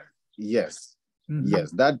yes. Mm-hmm.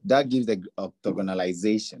 Yes, that gives the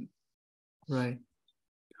octagonalization. Right.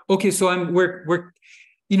 Okay, so we're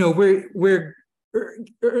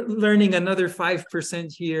learning another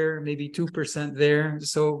 5% here, maybe 2% there.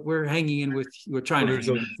 So we're hanging in with, we're trying to hang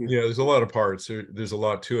in with you. Yeah, there's a lot of parts. There's a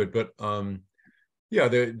lot to it, but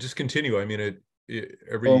they just continue. I mean,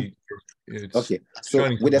 it's okay. So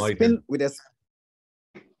with a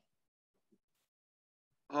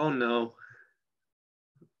oh no.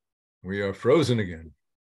 We are frozen again.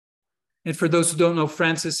 And for those who don't know,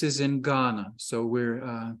 Francis is in Ghana. So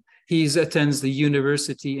he attends the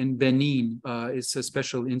university in Benin. It's a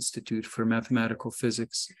special institute for mathematical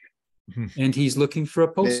physics. Mm-hmm. And he's looking for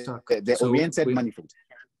a postdoc. The oriented manifold.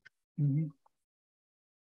 Mm-hmm.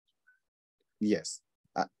 Yes.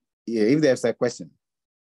 If there's a question.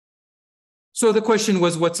 So the question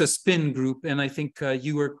was, what's a spin group? And I think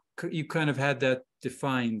you kind of had that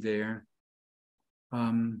defined there.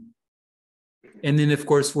 And then, of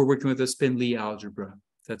course, we're working with a spin Lie algebra.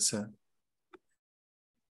 That's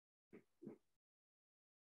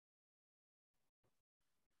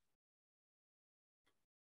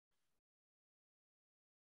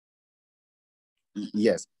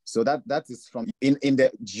Yes. So that is from in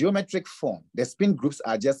the geometric form. The spin groups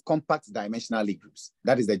are just compact dimensional Lie groups.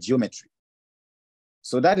 That is the geometry.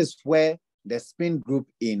 So that is where the spin group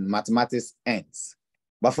in mathematics ends.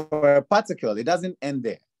 But for a particle, it doesn't end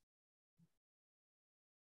there.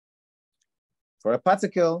 For a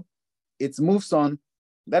particle, it moves on.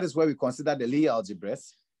 That is where we consider the Lie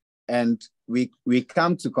algebras, and we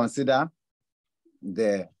come to consider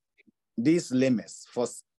these limits for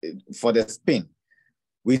the spin.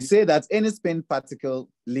 We say that any spin particle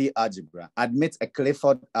Lie algebra admits a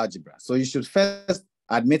Clifford algebra. So you should first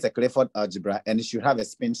admit a Clifford algebra, and it should have a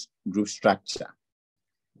spin group structure.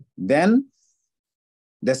 Then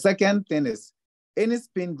the second thing is any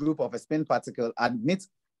spin group of a spin particle admits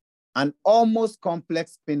an almost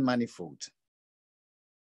complex spin manifold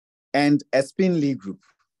and a spin Lie group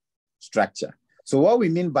structure. So what we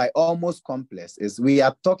mean by almost complex is we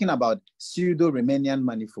are talking about pseudo-Riemannian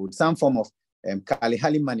manifold, some form of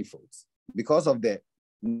Kali-Hali manifolds, because of the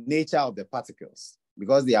nature of the particles,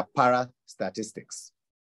 because they are parastatistics.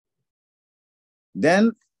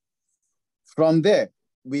 Then from there,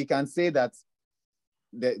 we can say that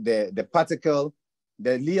the particle,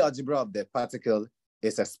 the Lie algebra of the particle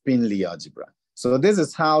is a spin Lie algebra. So this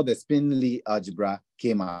is how the spin Lie algebra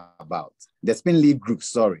came about. The spin Lie group,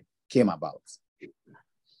 came about.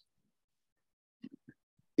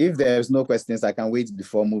 If there's no questions, I can wait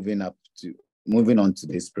before moving on to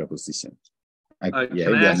this proposition. Can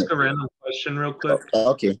I ask a random question real quick?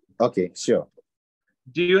 Okay, sure.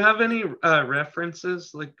 Do you have any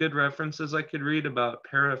references, like good references I could read about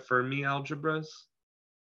parafermi algebras?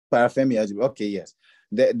 Parafermi algebra, okay, yes.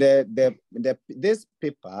 This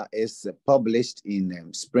paper is published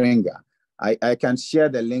in Springer. I can share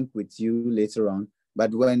the link with you later on.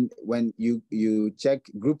 But when you check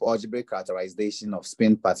Group-Algebraic characterization of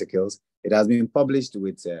spin particles, it has been published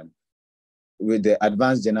with the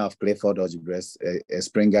Advanced Journal of Clifford Algebras, a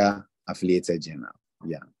Springer affiliated journal.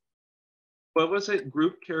 Yeah. What was it?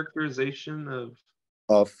 Group characterization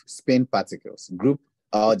of spin particles.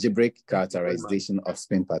 Group-Algebraic characterization of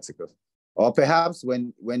spin particles. Or perhaps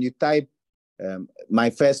when you type my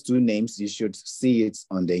first two names, you should see it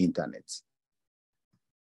on the internet.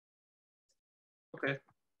 Okay.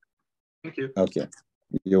 Thank you. Okay.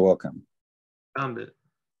 You're welcome. Found it.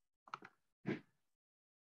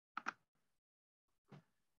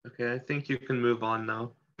 Okay, I think you can move on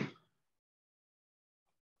now.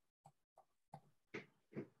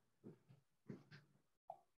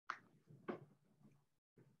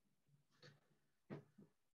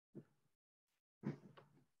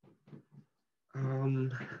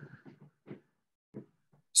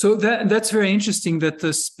 So that's very interesting that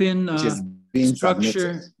the spin structure,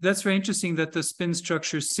 submitted. that's very interesting that the spin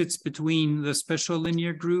structure sits between the special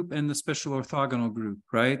linear group and the special orthogonal group,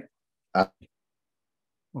 right?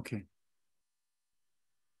 Okay.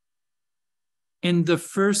 And the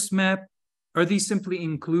first map, are these simply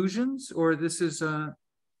inclusions, or this is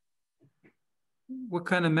what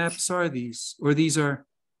kind of maps are these? Or these are?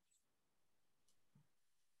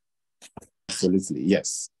 Absolutely,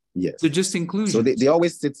 yes. Yes. They're just inclusions. So they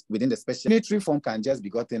always sit within the special. Unitary form can just be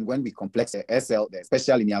gotten when we complex the SL, the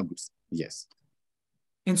special linear groups. Yes.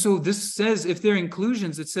 And so this says, if they're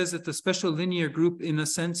inclusions, it says that the special linear group, in a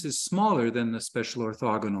sense, is smaller than the special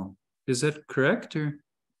orthogonal. Is that correct, or?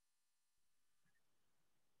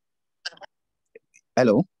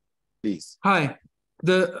 Hello, please. Hi.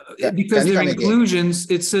 Because they're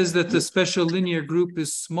inclusions, it says that the special linear group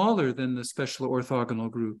is smaller than the special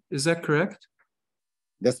orthogonal group. Is that correct?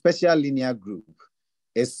 The special linear group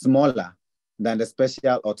is smaller than the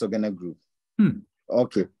special orthogonal group.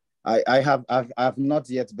 Okay, I have not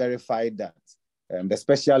yet verified that. The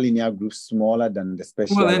special linear group smaller than the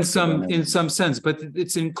special. Well, in some sense, but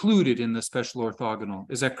it's included in the special orthogonal.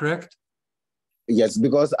 Is that correct? Yes,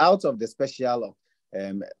 because out of the special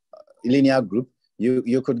linear group,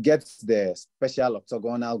 you could get the special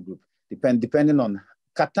orthogonal group depending on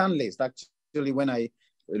Catan list. Actually, when I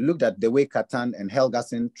looked at the way Catan and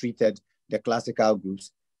Helgason treated the classical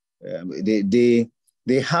groups, they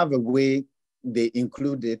have a way they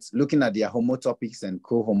include it, looking at their homotopics and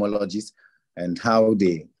co-homologies and how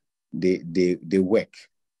they work.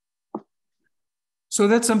 So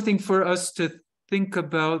that's something for us to think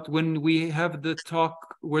about when we have the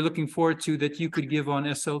talk we're looking forward to that you could give on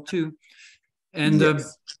SL2. And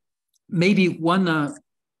yes. Maybe one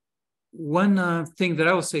thing that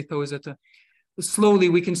I will say, though, is that slowly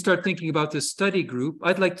we can start thinking about this study group.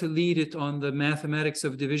 I'd like to lead it on the mathematics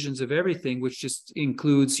of divisions of everything, which just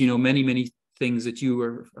includes, many things that you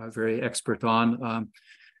are very expert on,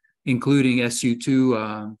 including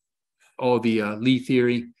SU2, all the Lie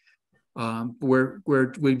theory, where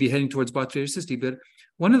we'd be heading towards Bott periodicity. But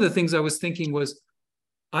one of the things I was thinking was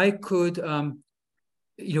I could,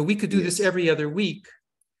 we could do this every other week,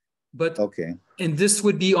 but and this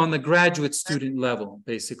would be on the graduate student level,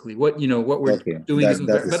 basically. What we're doing is,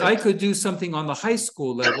 but I could do something on the high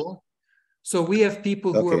school level. So we have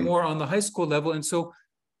people who are more on the high school level, and so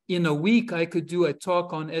in a week I could do a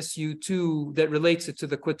talk on SU2 that relates it to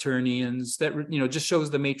the quaternions, that just shows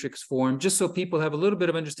the matrix form, just so people have a little bit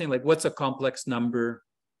of understanding, like what's a complex number,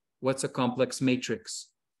 what's a complex matrix.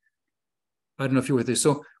 I don't know if you're with this.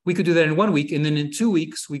 So we could do that in 1 week, and then in 2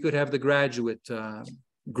 weeks we could have the graduate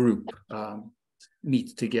group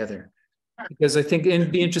meet together, because I think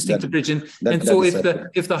it'd be interesting to bridge in. And so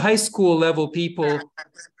if the high school level people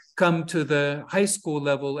come to the high school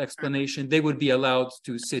level explanation, they would be allowed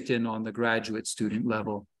to sit in on the graduate student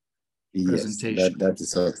level presentation. That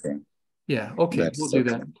is okay. Yeah, okay, we'll do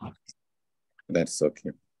that. That's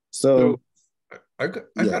okay. So I've got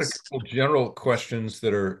a couple general questions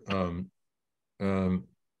that are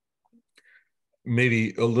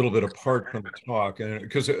maybe a little bit apart from the talk, and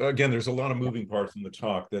because again, there's a lot of moving parts in the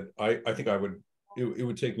talk that I think it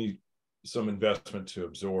would take me some investment to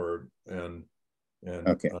absorb, and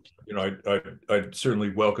I'd certainly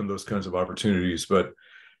welcome those kinds of opportunities. But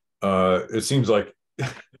it seems like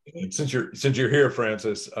since you're here,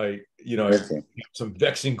 Francis, I have some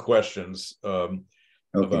vexing questions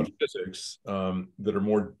about physics that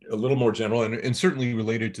are a little more general and certainly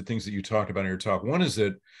related to things that you talked about in your talk. One is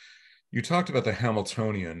that you talked about the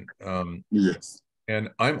Hamiltonian. Yes. And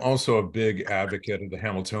I'm also a big advocate of the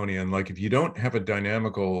Hamiltonian. Like, if you don't have a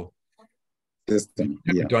dynamical system,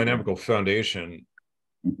 dynamical foundation,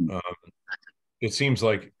 it seems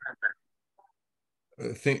like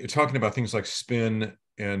talking about things like spin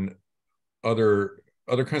and other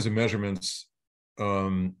kinds of measurements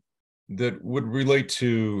that would relate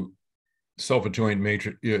to self-adjoint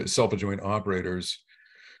operators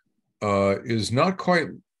is not quite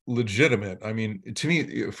legitimate. I mean, to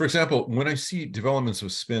me, for example, when I see developments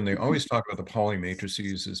of spin, they always talk about the Pauli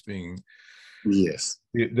matrices as being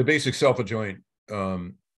the basic self-adjoint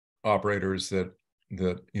operators that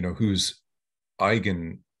whose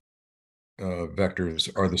eigen vectors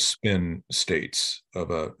are the spin states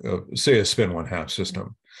of say a spin 1/2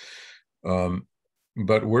 system.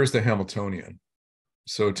 But where's the Hamiltonian?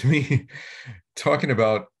 So to me, talking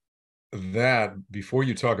about that before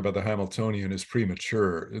you talk about the Hamiltonian is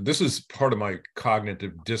premature. This is part of my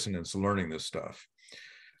cognitive dissonance learning this stuff.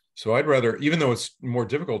 So I'd rather, even though it's more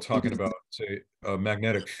difficult talking about, say, a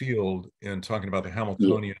magnetic field and talking about the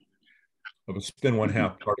Hamiltonian of a spin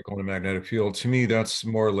 1/2 particle in a magnetic field, to me, that's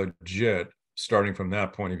more legit, starting from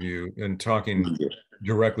that point of view and talking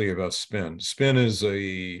directly about spin. Spin is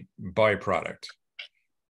a byproduct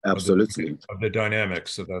absolutely of the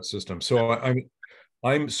dynamics of that system. So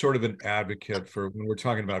I'm sort of an advocate for, when we're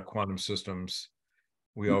talking about quantum systems,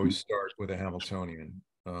 we always start with a Hamiltonian.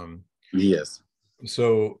 Yes.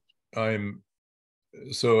 So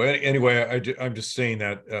anyway, I'm just saying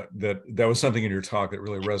that that was something in your talk that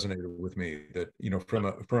really resonated with me. That, you know, from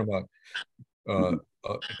a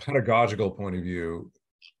pedagogical point of view,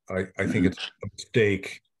 I think it's a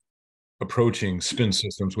mistake approaching spin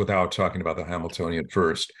systems without talking about the Hamiltonian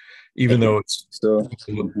first, even though it's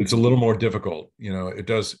a little more difficult. You know, it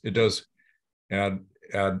does add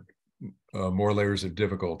more layers of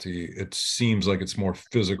difficulty. It seems like it's more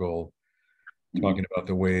physical, talking about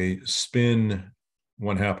the way spin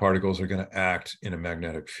 1/2 particles are going to act in a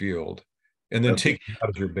magnetic field, and then take that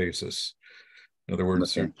as your basis. In other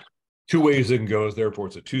words, two ways it can go is, therefore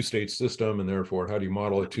it's a two-state system, and therefore how do you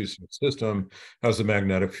model a two-state system? How does the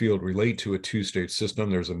magnetic field relate to a two-state system?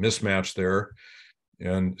 There's a mismatch there,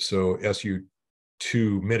 and so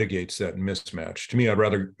SU2 mitigates that mismatch. To me, I'd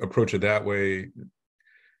rather approach it that way.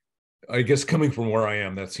 I guess coming from where I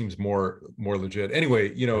am, that seems more legit.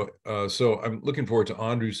 Anyway, you know, so I'm looking forward to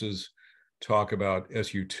Andrius's talk about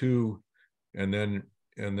SU2, and then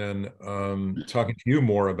talking to you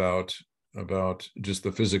more about just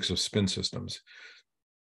the physics of spin systems.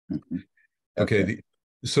 Okay.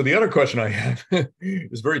 So the other question I have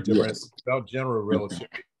is very different. Yes. It's about general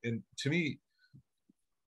relativity. And to me,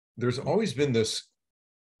 there's always been this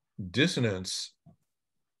dissonance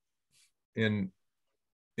in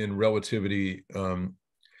relativity, and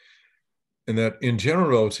that in general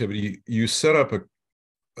relativity, you set up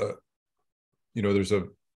you know, there's a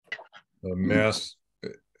mass,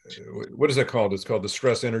 what is that called? It's called the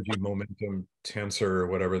stress energy momentum tensor or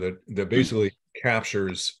whatever, that basically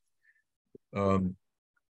captures the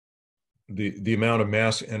amount of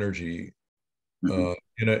mass energy in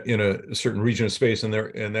a certain region of space, and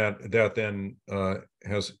that then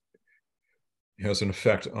has an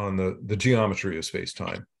effect on the geometry of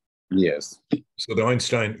space-time. Yes. So the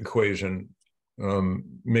Einstein equation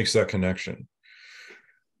makes that connection.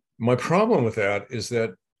 My problem with that is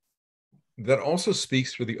that also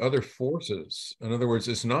speaks for the other forces. In other words,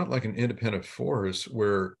 it's not like an independent force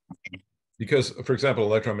where, because, for example,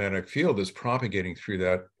 electromagnetic field is propagating through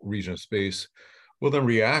that region of space, will then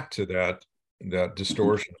react to that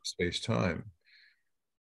distortion of space-time.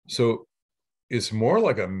 So it's more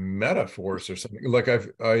like a meta force or something. Like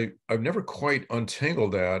I've never quite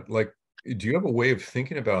untangled that. Like, do you have a way of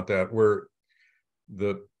thinking about that, where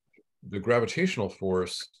the gravitational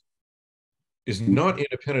force is not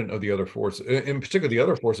independent of the other forces? In particular, the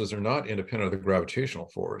other forces are not independent of the gravitational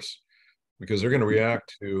force, because they're going to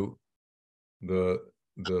react to the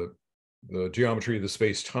geometry of the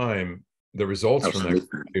space-time that results from that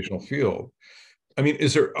gravitational field. I mean,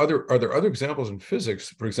 are there other examples in physics,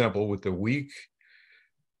 for example, with the weak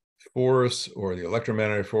force or the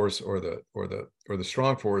electromagnetic force or the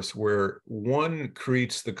strong force, where one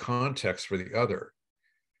creates the context for the other?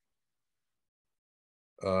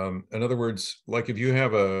 In other words, like if you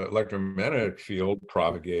have an electromagnetic field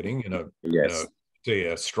propagating in a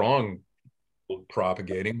strong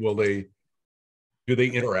propagating, do they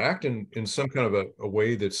interact in some kind of a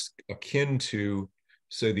way that's akin to,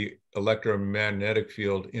 say, the electromagnetic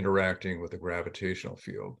field interacting with the gravitational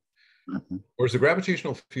field? Or is the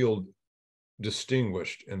gravitational field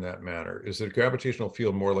distinguished in that manner? Is the gravitational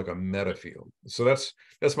field more like a meta field? So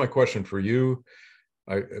that's my question for you.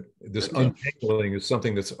 This untangling is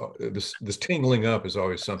something that's this tangling up is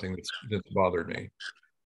always something that's bothered me.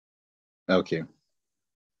 Okay.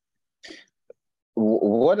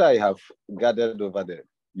 What I have gathered over the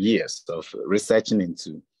years of researching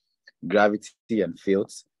into gravity and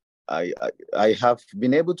fields, I have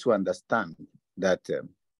been able to understand that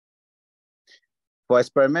for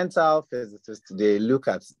experimental physicists, they look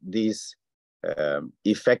at these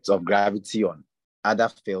effects of gravity on other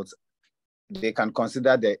fields. They can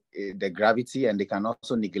consider the gravity, and they can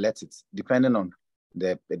also neglect it, depending on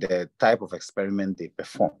the type of experiment they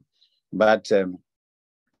perform. But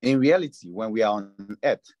in reality, when we are on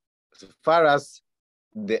Earth, as far as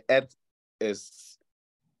the Earth is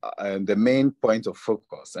the main point of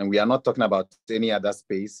focus, and we are not talking about any other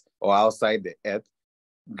space or outside the Earth,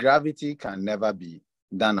 gravity can never be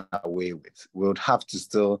done away with. We would have to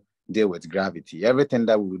still deal with gravity. Everything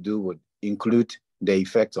that we would do would include the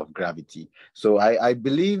effect of gravity. So I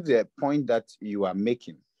believe the point that you are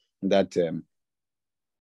making, that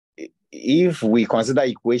if we consider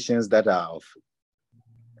equations that are of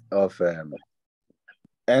of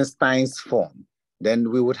Einstein's form,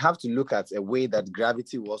 then we would have to look at a way that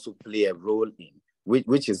gravity will also play a role in,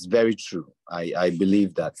 which is very true. I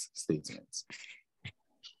believe that statement.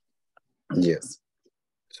 Yes.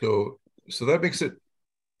 So that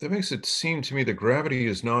makes it seem to me that gravity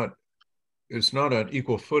is not on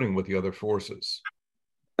equal footing with the other forces.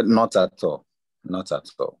 Not at all. Not at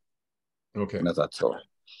all. Okay. Not at all.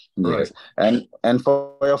 Yes. Right. And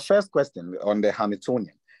for your first question on the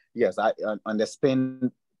Hamiltonian, yes, on the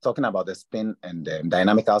spin, talking about the spin and the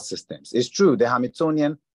dynamical systems, it's true. The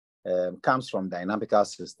Hamiltonian comes from dynamical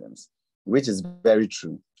systems, which is very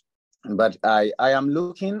true. But I am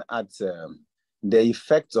looking at the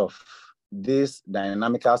effect of this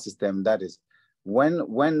dynamical system. That is,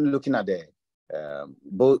 when looking at the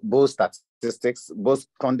both statistics, both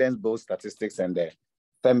condensed Bose statistics and the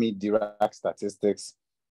Fermi-Dirac statistics,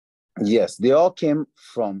 yes, they all came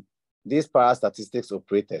from these parastatistics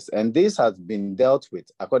operators. And this has been dealt with,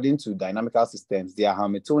 according to dynamical systems, their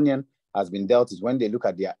Hamiltonian has been dealt with when they look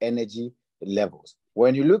at their energy levels.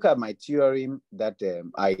 When you look at my theorem that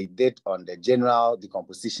I did on the general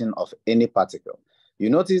decomposition of any particle, you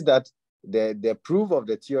notice that the proof of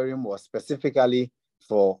the theorem was specifically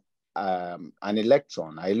for an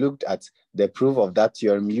electron. I looked at the proof of that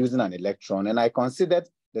theorem using an electron, and I considered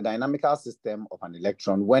the dynamical system of an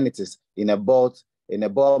electron when it is in a ball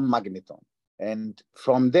magneton. And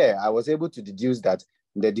from there, I was able to deduce that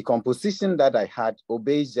the decomposition that I had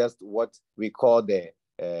obeys just what we call the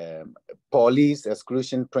Pauli's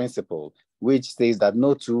exclusion principle, which says that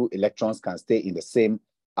no two electrons can stay in the same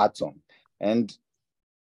atom. And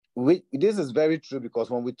this is very true because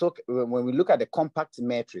when we look at the compact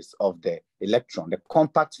matrix of the electron, the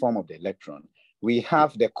compact form of the electron, we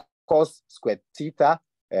have the cos squared theta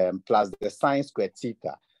plus the sine squared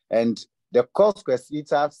theta. And the cos squared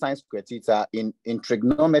theta, sine squared theta in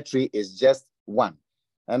trigonometry is just 1.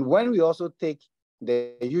 And when we also take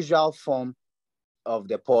the usual form of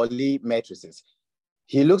the Pauli matrices,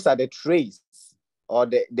 he looks at the trace or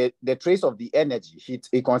the trace of the energy.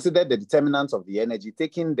 He considered the determinants of the energy,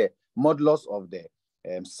 taking the modulus of the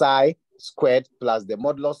psi squared plus the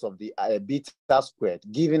modulus of the beta squared,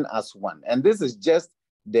 giving us 1. And this is just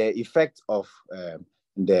the effect of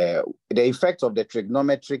the effect of the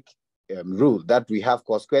trigonometric rule that we have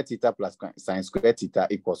cos squared theta plus sine squared theta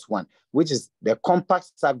equals 1, which is the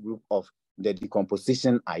compact subgroup of the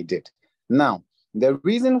decomposition I did. Now, the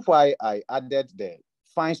reason why I added the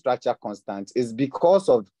fine structure constant is because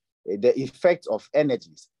of the effect of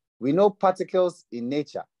energies. We know particles in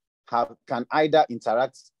nature can either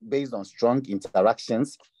interact based on strong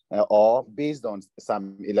interactions or based on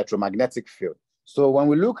some electromagnetic field. So when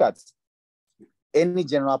we look at any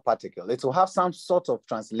general particle, it will have some sort of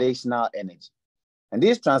translational energy. And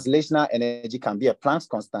this translational energy can be a Planck's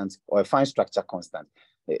constant or a fine structure constant.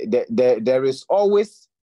 There is always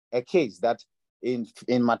a case that in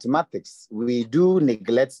mathematics, we do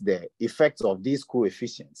neglect the effects of these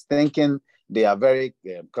coefficients, thinking they are very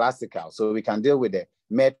classical. So we can deal with the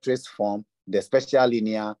matrix form, the special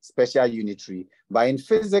linear, special unitary. But in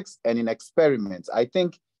physics and in experiments, I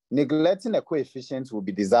think neglecting the coefficients will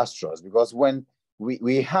be disastrous because when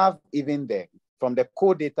we have even from the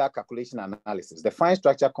core data calculation analysis, the fine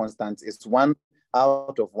structure constant is 1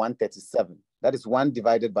 out of 137. That is 1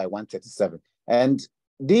 divided by 137. And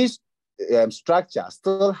these structure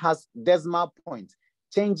still has decimal points,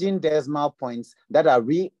 changing decimal points that are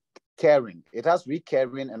recurring. It has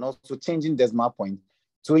recurring and also changing decimal points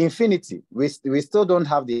to infinity. We still don't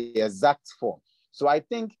have the exact form. So I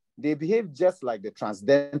think they behave just like the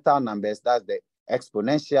transcendental numbers, that's the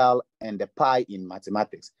exponential and the pi in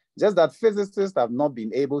mathematics. Just that physicists have not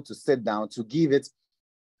been able to sit down to give it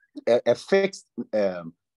a fixed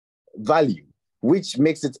value, which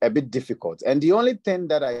makes it a bit difficult. And the only thing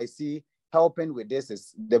that I see helping with this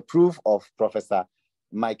is the proof of Professor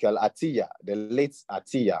Michael Atiyah, the late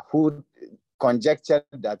Atiyah, who conjectured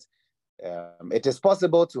that it is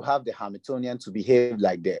possible to have the Hamiltonian to behave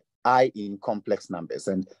like the I in complex numbers.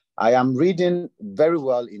 And I am reading very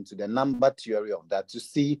well into the number theory of that to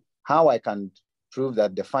see how I can prove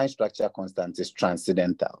that the fine structure constant is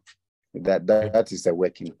transcendental. That is a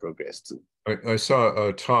work in progress too. I saw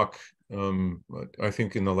a talk, I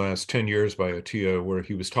think in the last 10 years by Atiyah, where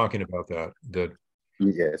he was talking about that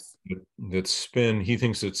yes, that spin, he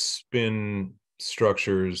thinks that spin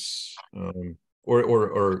structures,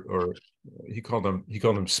 or he called them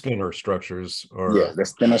spinor structures, or yeah, the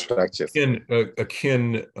spinor structures,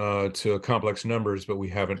 akin to complex numbers, but we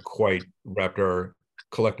haven't quite wrapped our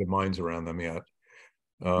collective minds around them yet.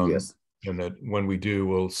 Yes, and that when we do,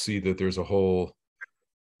 we'll see that there's a whole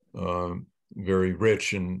very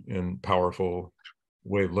rich and powerful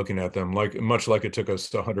way of looking at them, much like it took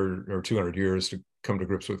us 100 or 200 years to come to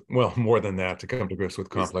grips with, well, more than that, to come to grips with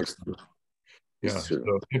complex numbers. Yeah, so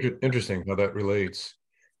interesting how that relates.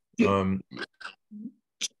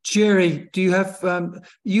 Jerry, do you have,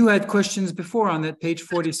 you had questions before on that page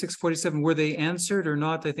 46, 47. Were they answered or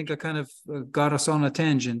not? I think I kind of got us on a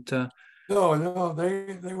tangent. No,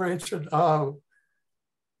 they were answered.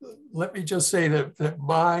 Let me just say that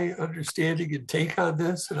my understanding and take on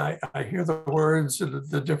this, and I hear the words and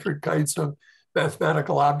the different kinds of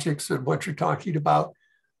mathematical objects and what you're talking about.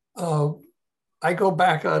 I go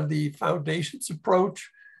back on the foundations approach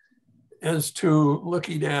as to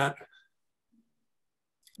looking at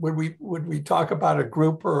when we talk about a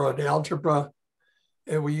group or an algebra,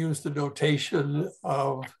 and we use the notation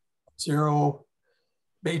of zero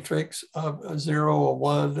matrix of a 0, a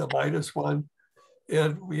 1, a -1.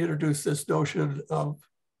 And we introduce this notion of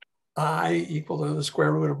I equal to the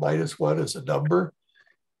square root of -1 as a number.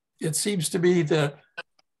 It seems to me that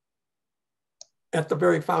at the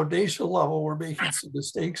very foundational level, we're making some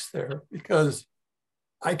mistakes there, because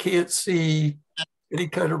I can't see any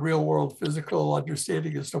kind of real world physical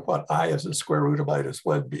understanding as to what I as a square root of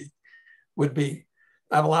 -1 would be.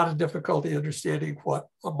 I have a lot of difficulty understanding what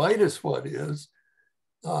a -1 is.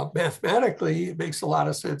 Mathematically, it makes a lot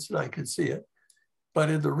of sense and I can see it. But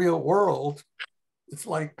in the real world, it's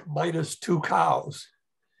like -2 cows.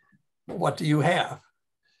 What do you have?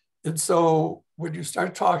 And so when you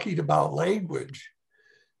start talking about language,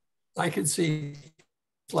 I can see,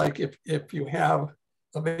 like, if you have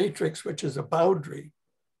a matrix, which is a boundary,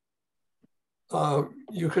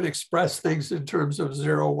 you could express things in terms of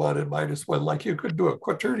 0, 1, and -1. Like you could do a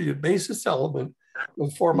quaternion basis element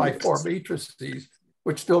with 4x4 matrices,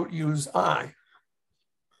 which don't use I.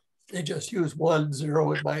 They just use 1,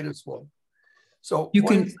 0, and -1. So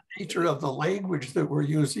what is the nature of the language that we're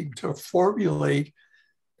using to formulate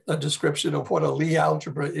a description of what a Lie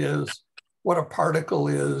algebra is, what a particle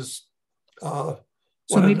is?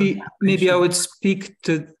 So maybe I would speak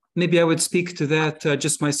to that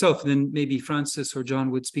just myself, and then maybe Francis or John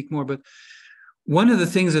would speak more. But one of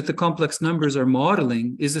the things that the complex numbers are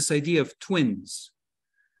modeling is this idea of twins.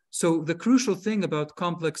 So the crucial thing about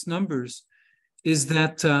complex numbers is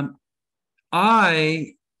that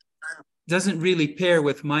I doesn't really pair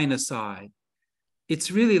with -I.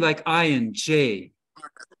 It's really like I and J,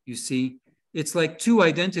 you see. It's like two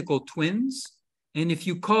identical twins. And if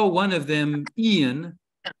you call one of them Ian,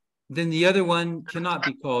 then the other one cannot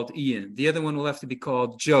be called Ian. The other one will have to be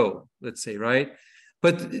called Joe, let's say, right?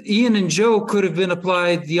 But Ian and Joe could have been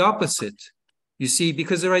applied the opposite, you see,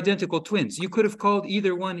 because they're identical twins. You could have called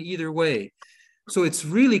either one either way. So it's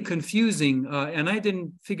really confusing. And I didn't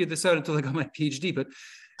figure this out until I got my PhD, but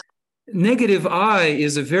 -I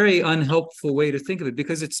is a very unhelpful way to think of it,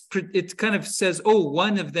 because it kind of says, oh,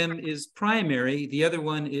 one of them is primary, the other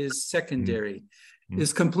one is secondary.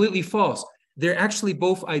 Is completely false. They're actually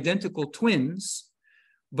both identical twins,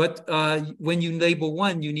 but when you label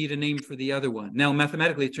one, you need a name for the other one. Now,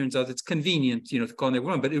 mathematically, it turns out it's convenient, to call them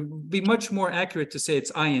one, but it would be much more accurate to say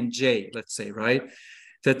it's I and J, let's say, right?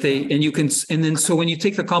 So when you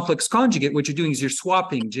take the complex conjugate, what you're doing is you're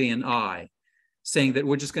swapping J and I, saying that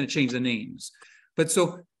we're just going to change the names. But so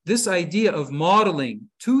this idea of modeling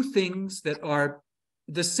two things that are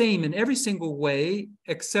the same in every single way,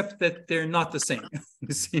 except that they're not the same.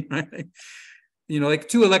 You see, right? Like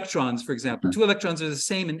two electrons, for example. Two electrons are the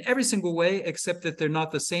same in every single way, except that they're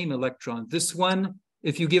not the same electron. This one,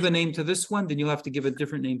 if you give a name to this one, then you'll have to give a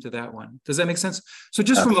different name to that one. Does that make sense? So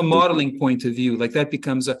just from a modeling point of view, like that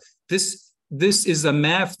becomes this is a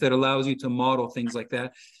math that allows you to model things like that.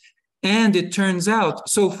 And it turns out,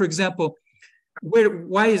 so for example,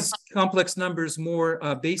 why is complex numbers more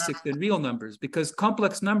basic than real numbers? Because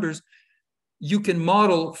complex numbers, you can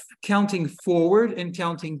model counting forward and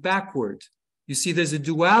counting backward. You see, there's a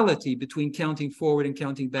duality between counting forward and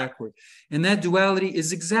counting backward. And that duality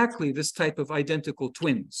is exactly this type of identical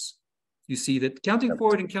twins. You see that counting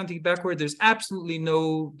forward and counting backward, there's absolutely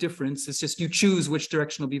no difference. It's just you choose which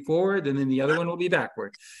direction will be forward and then the other one will be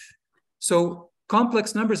backward. So complex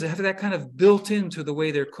numbers have that kind of built into the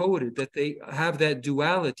way they're coded, that they have that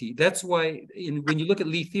duality. That's why when you look at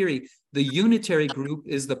Lie theory, the unitary group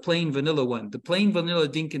is the plain vanilla one. The plain vanilla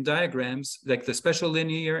Dinkin diagrams, like the special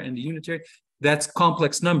linear and the unitary, that's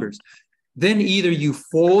complex numbers. Then either you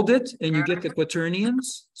fold it and you get the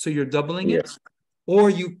quaternions, so you're doubling it,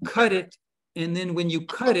 or you cut it, and then when you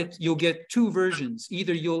cut it, you'll get two versions.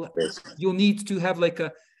 Either you'll need to have like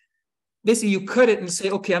basically you cut it and say,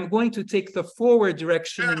 okay, I'm going to take the forward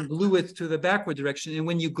direction and glue it to the backward direction. And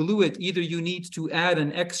when you glue it, either you need to add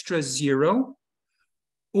an extra zero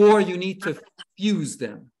or you need to fuse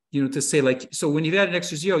them, you know, to say like, so when you add an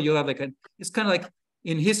extra zero, you'll have like it's kind of like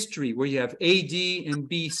in history where you have AD and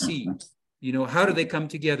BC. You know, how do they come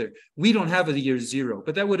together? We don't have a year zero,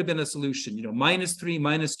 but that would have been a solution, you know, -3,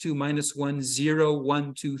 -2, -1, 0,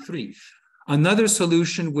 1, 2, 3. Another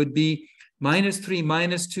solution would be -3,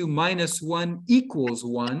 -2, -1 equals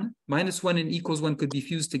 1. -1 and equals 1 could be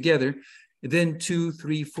fused together. Then 2,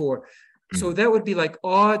 3, 4. So that would be like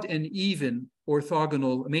odd and even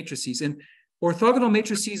orthogonal matrices. And orthogonal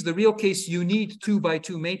matrices, the real case, you need 2 by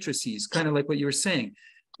 2 matrices, kind of like what you were saying.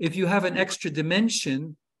 If you have an extra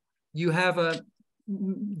dimension, you have a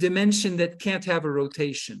dimension that can't have a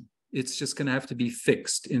rotation. It's just going to have to be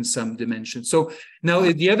fixed in some dimension. So now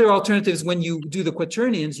the other alternative is when you do the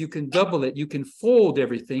quaternions, you can double it, you can fold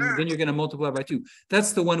everything, then you're going to multiply by 2.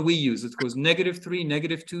 That's the one we use. It goes -3,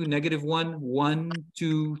 -2, -1, 1,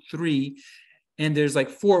 2, 3. And there's like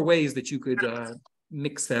 4 ways that you could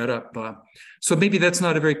mix that up. So maybe that's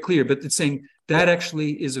not a very clear, but it's saying that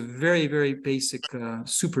actually is a very, very basic,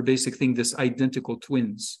 super basic thing, this identical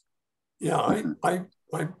twins. Yeah,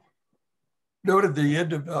 I noted the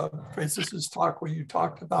end of Francis's talk where you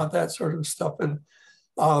talked about that sort of stuff and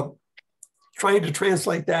trying to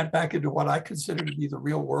translate that back into what I consider to be the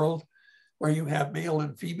real world, where you have male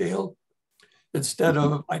and female instead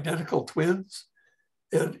of identical twins.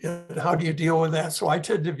 And how do you deal with that? So I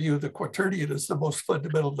tend to view the quaternion as the most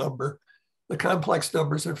fundamental number. The complex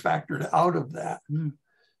numbers are factored out of that.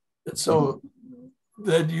 And so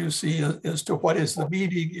then you see as to what is the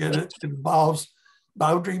meaning, and it involves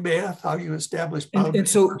boundary math, how you establish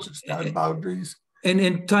boundaries versus non-boundaries. And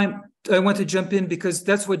in time, I want to jump in because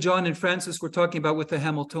that's what John and Francis were talking about with the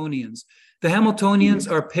Hamiltonians. The Hamiltonians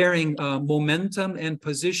are pairing momentum and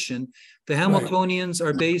position. The Hamiltonians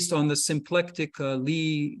are based on the symplectic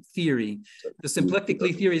Lie theory. The symplectic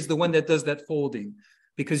Lie theory is the one that does that folding,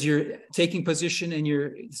 because you're taking position and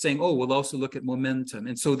you're saying, oh, we'll also look at momentum.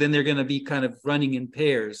 And so then they're going to be kind of running in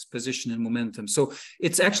pairs, position and momentum. So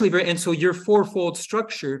it's actually very, and so your fourfold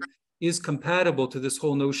structure is compatible to this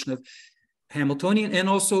whole notion of Hamiltonian. And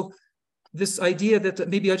also this idea that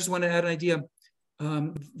maybe I just want to add an idea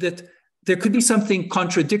that there could be something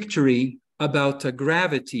contradictory about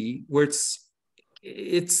gravity, where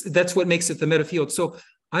that's what makes it the meta field. So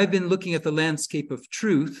I've been looking at the landscape of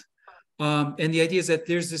truth. And the idea is that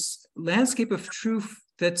there's this landscape of truth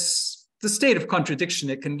that's the state of contradiction.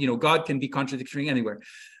 It can, you know, God can be contradictory anywhere.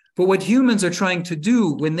 But what humans are trying to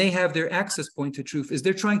do when they have their access point to truth is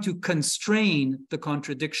they're trying to constrain the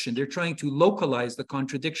contradiction. They're trying to localize the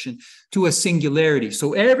contradiction to a singularity.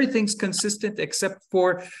 So everything's consistent except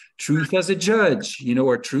for truth as a judge, you know,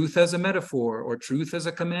 or truth as a metaphor, or truth as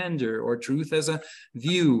a commander, or truth as a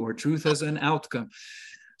view, or truth as an outcome.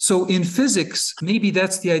 So in physics, maybe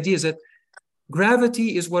that's the idea, is that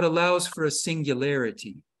gravity is what allows for a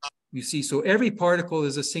singularity. You see, so every particle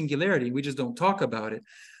is a singularity. We just don't talk about it.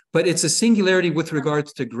 But it's a singularity with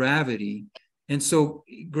regards to gravity. And so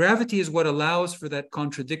gravity is what allows for that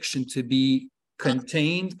contradiction to be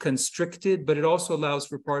contained, constricted, but it also allows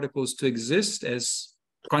for particles to exist as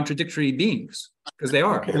contradictory beings, because they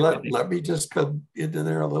are. Okay, let me just come into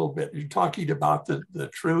there a little bit. You're talking about the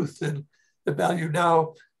truth and the value.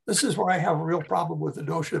 Now, this is where I have a real problem with the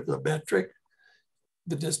notion of the metric,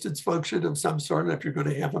 the distance function of some sort. If you're going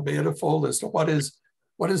to have a manifold, as to what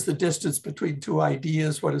is the distance between two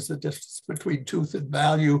ideas? What is the distance between truth and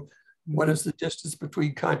value? What is the distance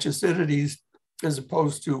between conscious entities as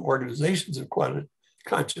opposed to organizations of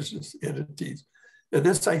consciousness entities? And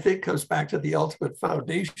this, I think, comes back to the ultimate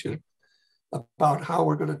foundation about how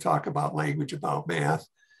we're going to talk about language, about math,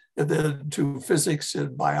 and then to physics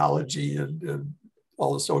and biology and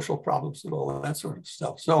all the social problems and all that sort of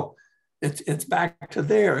stuff. So it's back to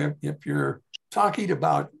there. If you're talking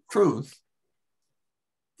about truth,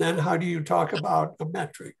 then how do you talk about a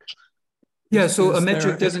metric? Yeah, so a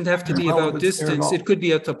metric doesn't have to be about distance. It could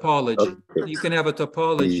be a topology. Okay. You can have a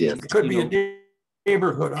topology. Yes. It could be a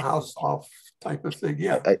neighborhood, a house off type of thing.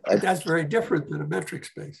 Yeah, that's very different than a metric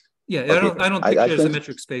space. Yeah, okay. I don't think there's a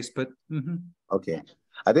metric space, but okay.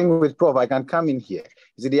 I think with Prof, I can come in here.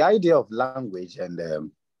 See, the idea of language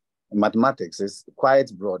and mathematics is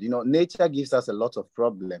quite broad. You know, nature gives us a lot of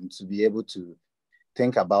problems to be able to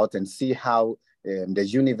think about and see how the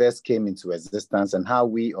universe came into existence and how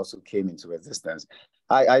we also came into existence.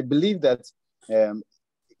 I believe that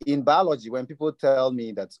in biology, when people tell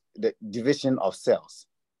me that the division of cells,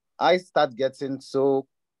 I start getting so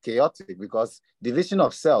chaotic because division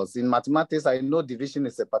of cells in mathematics, I know division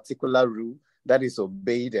is a particular rule that is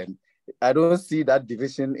obeyed, and I don't see that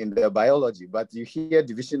division in the biology, but you hear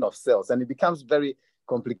division of cells and it becomes very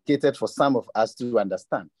complicated for some of us to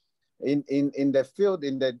understand. In the field,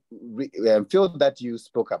 field that you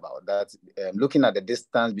spoke about, that looking at the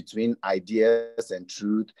distance between ideas and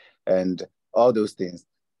truth and all those things,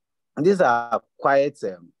 these are quite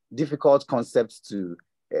difficult concepts to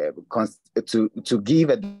give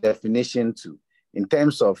a definition to in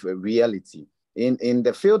terms of reality. In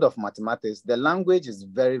the field of mathematics, the language is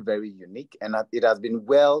very, very unique and it has been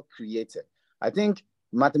well created. I think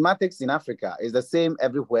mathematics in Africa is the same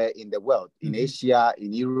everywhere in the world, in Asia,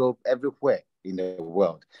 in Europe, everywhere in the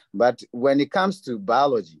world. But when it comes to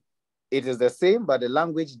biology, it is the same, but the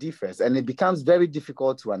language differs and it becomes very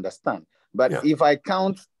difficult to understand. But if I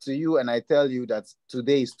count to you and I tell you that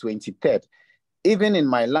today is 23rd, even in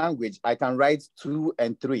my language, I can write 2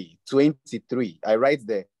 and 3, 23. I write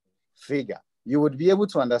the figure. You would be able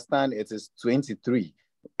to understand it is 23.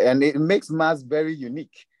 And it makes maths very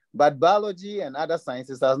unique. But biology and other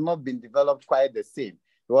sciences has not been developed quite the same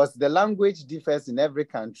because the language differs in every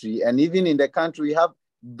country. And even in the country, we have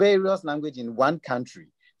various language in one country.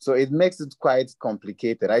 So it makes it quite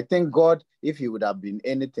complicated. I think God, if he would have been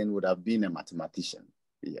anything, would have been a mathematician.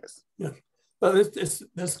 Yes. Yeah. Well,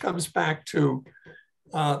 this comes back to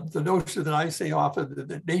the notion that I say often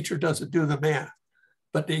that nature doesn't do the math,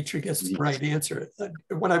 but nature gets the right answer.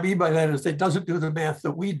 What I mean by that is it doesn't do the math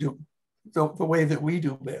that we do, the way that we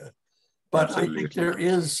do math. But absolutely. I think there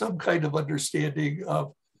is some kind of understanding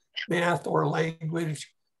of math or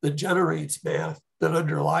language that generates math that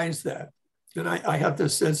underlies that. And I have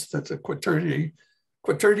this sense that the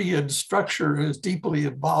quaternion structure is deeply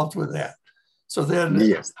involved with that. So then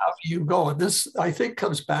how do you go? And this, I think,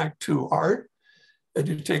 comes back to art. And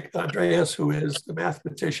you take Andrius, who is the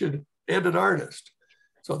mathematician and an artist.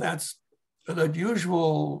 So that's an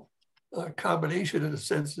unusual combination in a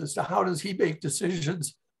sense as to how does he make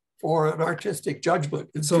decisions for an artistic judgment.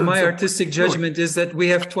 So my artistic judgment is that we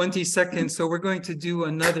have 20 seconds, so we're going to do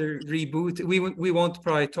another reboot. We won't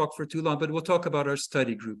probably talk for too long, but we'll talk about our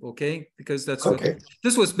study group, okay? Because that's okay.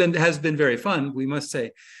 This has been very fun, we must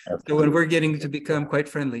say. So when we're getting to become quite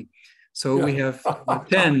friendly. So we have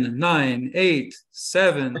 10, 9, 8,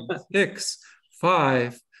 7, 6,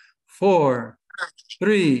 5, 4,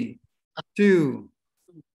 3, 2,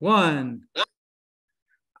 1.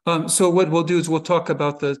 So what we'll do is we'll talk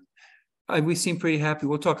about we seem pretty happy.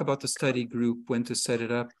 We'll talk about the study group, when to set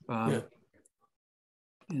it up. And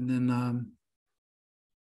then...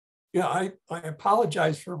 I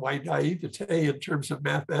apologize for my naivete in terms of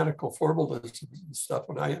mathematical formalism and stuff.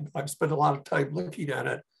 And I've spent a lot of time looking at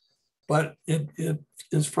it, but it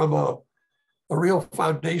is from a real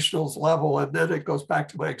foundationals level. And then it goes back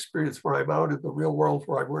to my experience where I'm out in the real world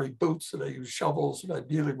where I'm wearing boots and I use shovels and I'm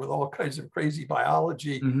dealing with all kinds of crazy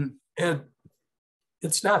biology. And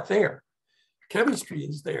it's not there. Chemistry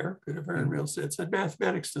is there in a very real sense, and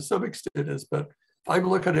mathematics to some extent is, but if I'm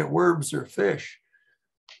looking at worms or fish,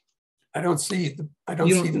 I don't see the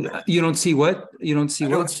math. You don't see what? You don't see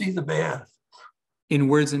what? I don't see the math. In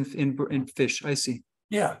words in fish, I see.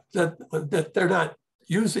 Yeah, that they're not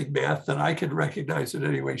using math that I can recognize in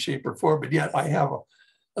any way, shape, or form, and yet I have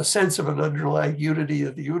a sense of an underlying unity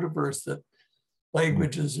of the universe that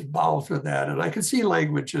language is involved with that. And I can see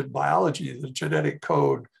language in biology, the genetic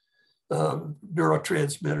code,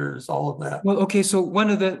 neurotransmitters, all of that. Well, okay. So one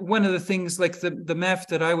of the things, like the math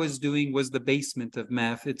that I was doing was the basement of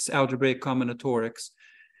math. It's algebraic combinatorics,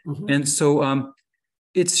 and so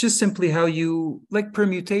it's just simply how you, like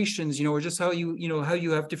permutations, or just how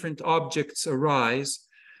you have different objects arise.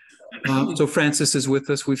 So Francis is with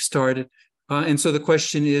us. We've started, and so the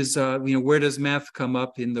question is, where does math come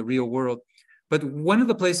up in the real world? But one of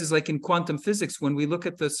the places, like in quantum physics, when we look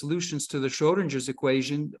at the solutions to the Schrodinger's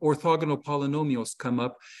equation, orthogonal polynomials come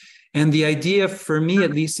up. And the idea, for me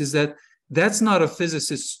at least, is that that's not a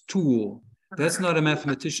physicist's tool. That's not a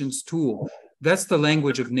mathematician's tool. That's the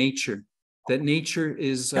language of nature, that nature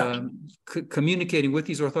is communicating with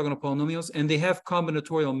these orthogonal polynomials, and they have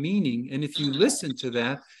combinatorial meaning. And if you listen to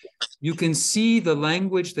that, you can see the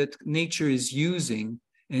language that nature is using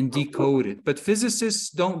and decode it. But physicists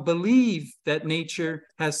don't believe that nature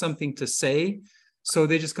has something to say, so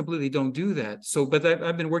they just completely don't do that. So, but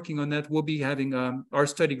I've been working on that. We'll be having our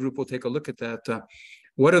study group will take a look at that.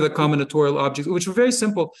 What are the combinatorial objects, which are very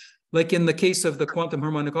simple. Like in the case of the quantum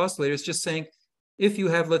harmonic oscillator, it's just saying, if you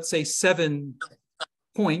have, let's say, 7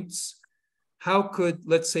 points, how could,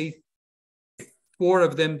 let's say, 4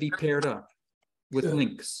 of them be paired up with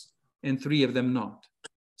links and 3 of them not?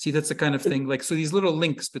 See, that's the kind of thing, like, so these little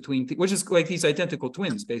links between, which is like these identical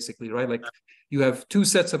twins, basically, right? Like you have two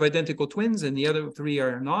sets of identical twins and the other three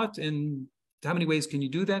are not. And how many ways can you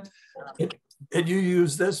do that? And you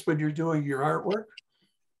use this when you're doing your artwork?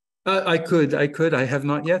 I could. I have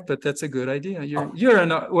not yet, but that's a good idea.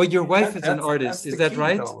 Well, your wife is an artist. Is that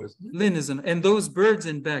right? Lynn is and those birds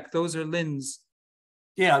in back, those are Lynn's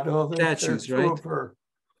statues, right?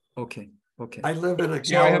 Okay. I live in a gallery.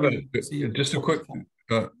 Yeah, I have just a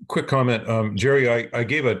quick comment. Jerry, I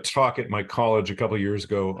gave a talk at my college a couple of years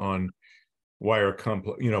ago on what are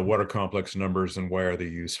complex numbers and why are they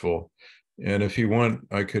useful. And if you want,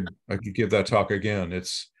 I could give that talk again.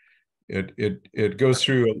 It goes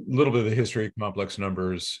through a little bit of the history of complex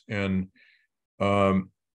numbers, and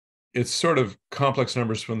it's sort of complex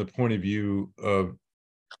numbers from the point of view of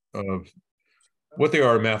what they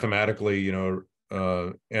are mathematically,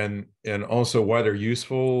 and also why they're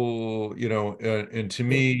useful, and to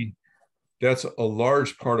me, that's a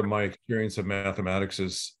large part of my experience of mathematics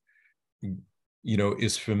is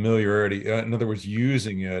familiarity. In other words,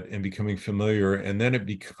 using it and becoming familiar, and then it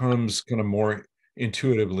becomes kind of more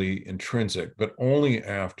intuitively intrinsic, but only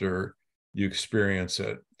after you experience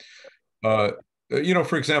it.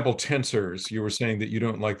 For example, tensors, you were saying that you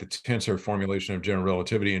don't like the tensor formulation of general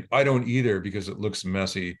relativity, and I don't either because it looks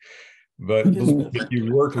messy. But if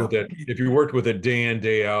you worked with it day in,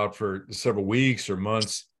 day out for several weeks or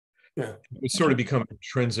months, it would sort of become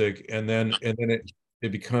intrinsic, and then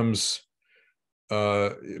it becomes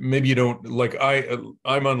maybe you don't like.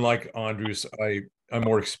 I'm unlike Andrius. I'm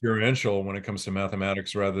more experiential when it comes to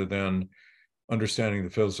mathematics rather than understanding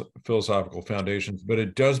the philosophical foundations, but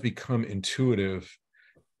it does become intuitive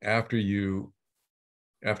after you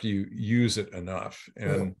use it enough.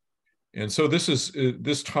 And so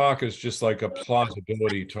this talk is just like a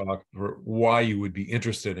plausibility talk for why you would be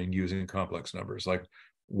interested in using complex numbers. Like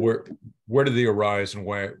where did they arise and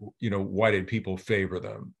why did people favor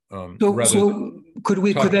them? So could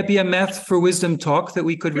that be a Math for Wisdom talk that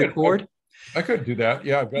we could record? I could do that.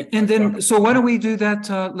 Yeah. So why don't we do that?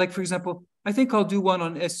 Like, for example, I think I'll do one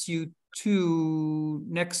on SU2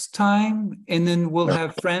 next time, and then we'll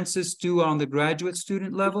have Francis do on the graduate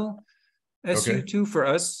student level, SU2 for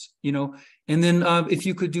us, and then if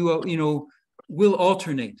you could do we'll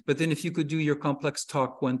alternate, but then if you could do your complex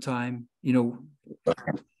talk one time, it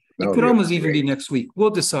could almost even be next week. We'll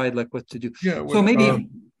decide like what to do. Yeah. So maybe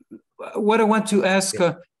what I want to ask,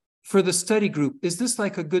 for the study group, is this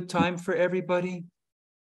like a good time for everybody?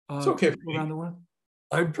 It's okay around the world.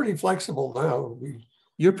 I'm pretty flexible now.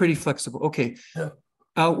 You're pretty flexible. Okay. Yeah.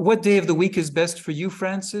 What day of the week is best for you,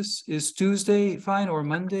 Francis? Is Tuesday fine, or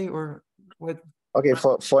Monday, or what? Okay.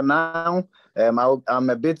 For now, I'm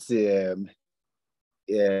a bit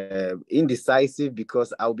indecisive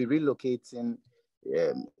because I'll be relocating.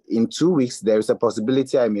 In 2 weeks, there is a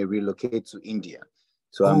possibility I may relocate to India.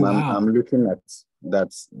 So I'm looking at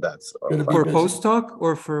that's for postdoc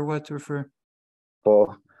or for what, or for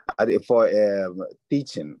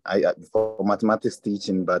teaching, for mathematics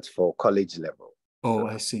teaching, but for college level. Oh,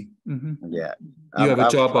 I see. Mm-hmm. Yeah, you have a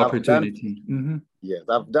job opportunity. Yes,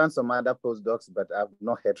 I've done some other postdocs, but I've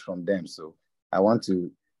not heard from them. So I want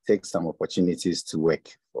to take some opportunities to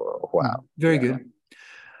work for a while. Very good.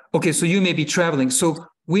 Okay, so you may be traveling. So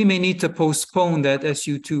we may need to postpone that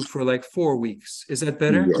SU2 for like 4 weeks. Is that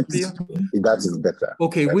better for you? That is better.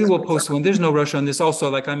 Okay, we will postpone. There's no rush on this. Also,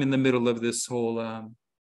 like I'm in the middle of this whole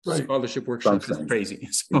scholarship workshop. It's crazy.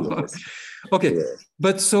 So, okay,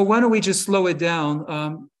 but so why don't we just slow it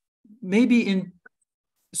down? Maybe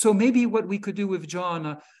what we could do with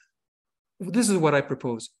John, this is what I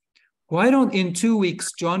propose. Why don't in 2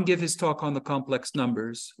 weeks, John give his talk on the complex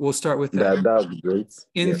numbers? We'll start with that. That would be great.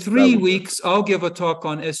 In 3 weeks, I'll give a talk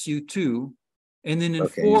on SU2. And then in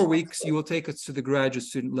 4 weeks, you will take us to the graduate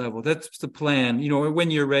student level. That's the plan,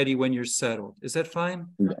 when you're ready, when you're settled. Is that fine?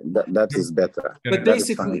 That is better. But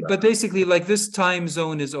basically, like this time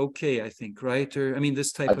zone is okay, I think, right? Or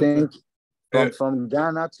this type from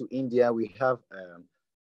Ghana to India, we have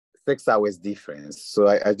 6 hours difference. So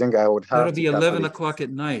I think I would have that'll be 11 o'clock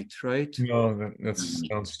at night, right? No, that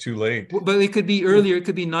sounds too late. But it could be earlier. It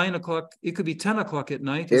could be 9 o'clock. It could be 10 o'clock at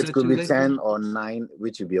night. It could be 10 or 9,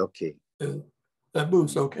 which would be okay. That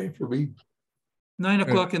moves okay for me. 9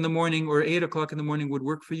 o'clock in the morning or 8 o'clock in the morning would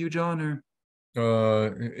work for you, John, or?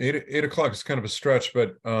 8 o'clock is kind of a stretch,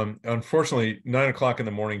 but unfortunately 9 o'clock in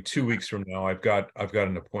the morning 2 weeks from now I've got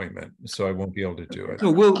an appointment, so I won't be able to do it.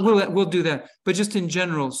 No, we'll do that, but just in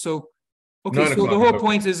general. So okay, so the whole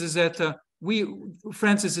point is that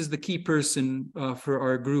Francis is the key person for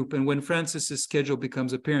our group, and when Francis's schedule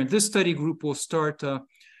becomes apparent, this study group will start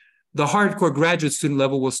the hardcore graduate student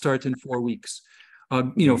level will start in 4 weeks.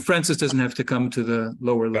 Francis doesn't have to come to the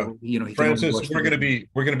lower level. He can Francis, we're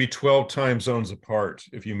going to be 12 time zones apart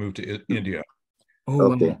if you move to India.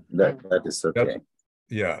 Oh, okay, that is okay.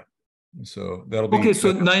 Yeah, so that'll be okay.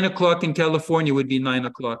 So 9 o'clock in California would be 9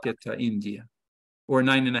 o'clock at India, or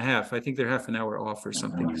 9:30. I think they're half an hour off or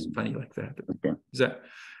something funny like that. Okay. Is that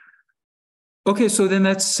okay? So then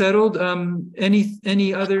that's settled.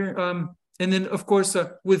 Any other? And then, of course,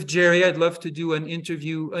 with Jere, I'd love to do an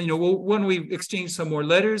interview. When we exchange some more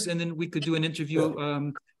letters, and then we could do an interview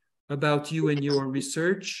about you and your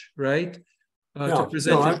research, right? To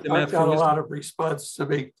present I've got a lot of response to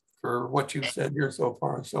make for what you've said here so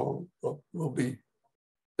far. So they'll be.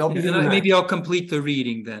 And maybe I'll complete the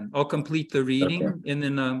reading then. I'll complete the reading, okay. And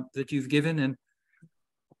then that you've given,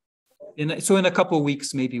 and so in a couple of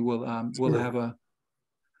weeks, maybe we'll have a.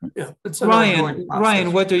 Yeah,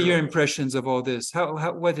 Ryan, what are your impressions of all this?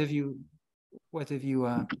 What have you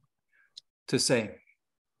to say?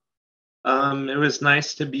 It was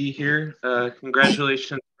nice to be here.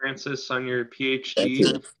 Congratulations, Francis, on your PhD. Thank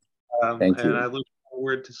you. Thank you. And I look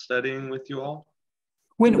forward to studying with you all.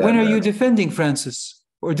 When are you defending, Francis?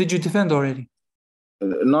 Or did you defend already?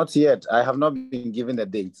 Not yet. I have not been given a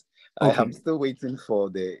date. Okay. I am still waiting for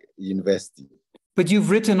the university. But you've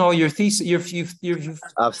written all your thesis.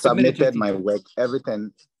 I've submitted my work.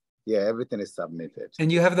 Everything is submitted.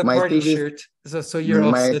 And you have the party shirt. So you're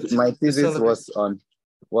all set. My thesis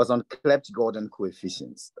was on Clebsch-Gordon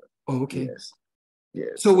coefficients. Oh, okay.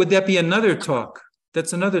 Yes. So would that be another talk?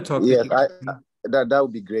 That's another talk. Yes, that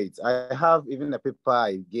would be great. I have even a paper.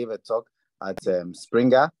 I gave a talk at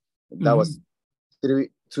Springer. That was 3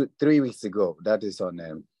 weeks ago. That is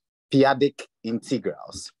on periodic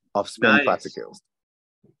integrals of spin particles.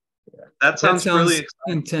 Yeah. That sounds really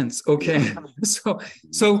intense. Okay. So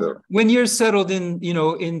when you're settled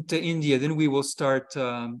into India, then we will start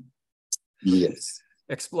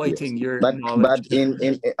exploiting your knowledge.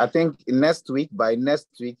 But I think by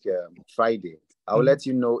next week, Friday, I'll let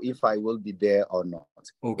you know if I will be there or not.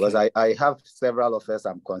 Okay. Because I have several offers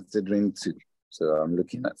I'm considering too. So I'm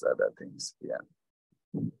looking at other things. Yeah.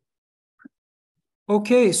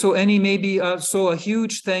 Okay, so so a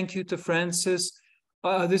huge thank you to Francis.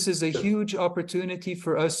 This is a huge opportunity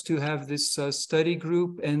for us to have this study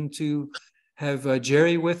group and to have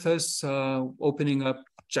Jere with us, opening up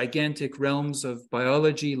gigantic realms of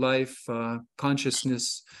biology, life,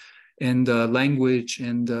 consciousness, and language,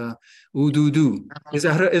 and Ududu. Is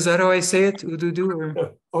that how I say it? Ududu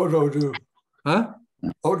or Ododu? Huh?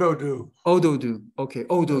 Ododu. Ododu. Okay,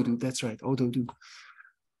 Ododu. That's right, Ododu.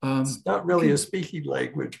 It's not really a speaking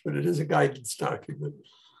language, but it is a guidance document.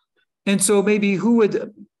 And so maybe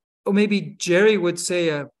maybe Jere would say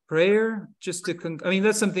a prayer just to,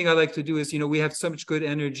 that's something I like to do is, we have so much good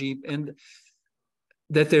energy and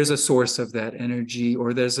that there's a source of that energy,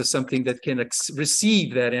 or there's something that can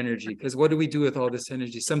receive that energy. Because what do we do with all this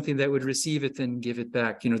energy? Something that would receive it and give it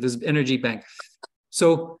back, this energy bank.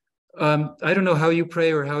 So I don't know how you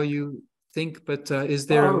pray or how you think, but is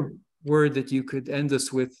there word that you could end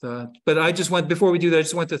us with? But before we do that, I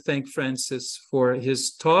just want to thank Francis for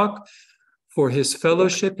his talk, for his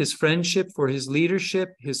fellowship, his friendship, for his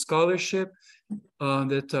leadership, his scholarship,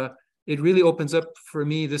 that it really opens up for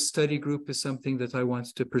me. This study group is something that I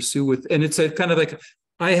want to pursue with, and it's a kind of like,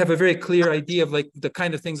 I have a very clear idea of like the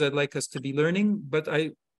kind of things I'd like us to be learning, but I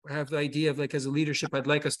have the idea of like, as a leadership, I'd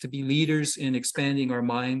like us to be leaders in expanding our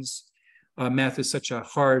minds. Math is such a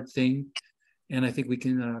hard thing, and I think we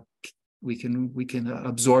can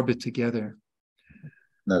absorb it together.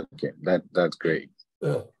 Okay, that's great.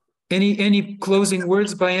 Any closing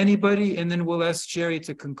words by anybody, and then we'll ask Jere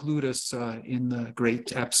to conclude us in the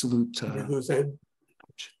great absolute.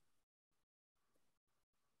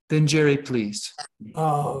 Then Jere, please.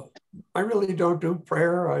 I really don't do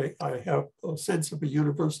prayer. I have a sense of a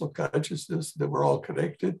universal consciousness that we're all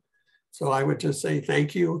connected. So I would just say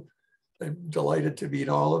thank you. I'm delighted to meet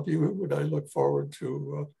all of you, and I look forward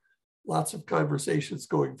to lots of conversations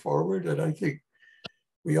going forward. And I think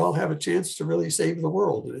we all have a chance to really save the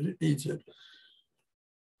world, and it needs it.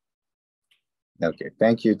 Okay,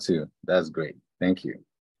 thank you too. That's great. Thank you.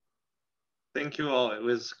 Thank you all. It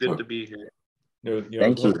was good to be here.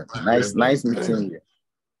 Thank you. Nice meeting you.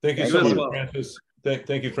 Thank you so much, Francis.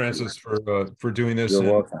 Thank you, Francis, for doing this. You're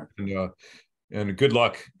welcome. And good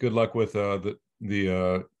luck. Good luck with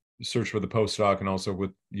the search for the postdoc and also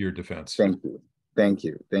with your defense. Thank you. Thank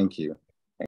you. Thank you.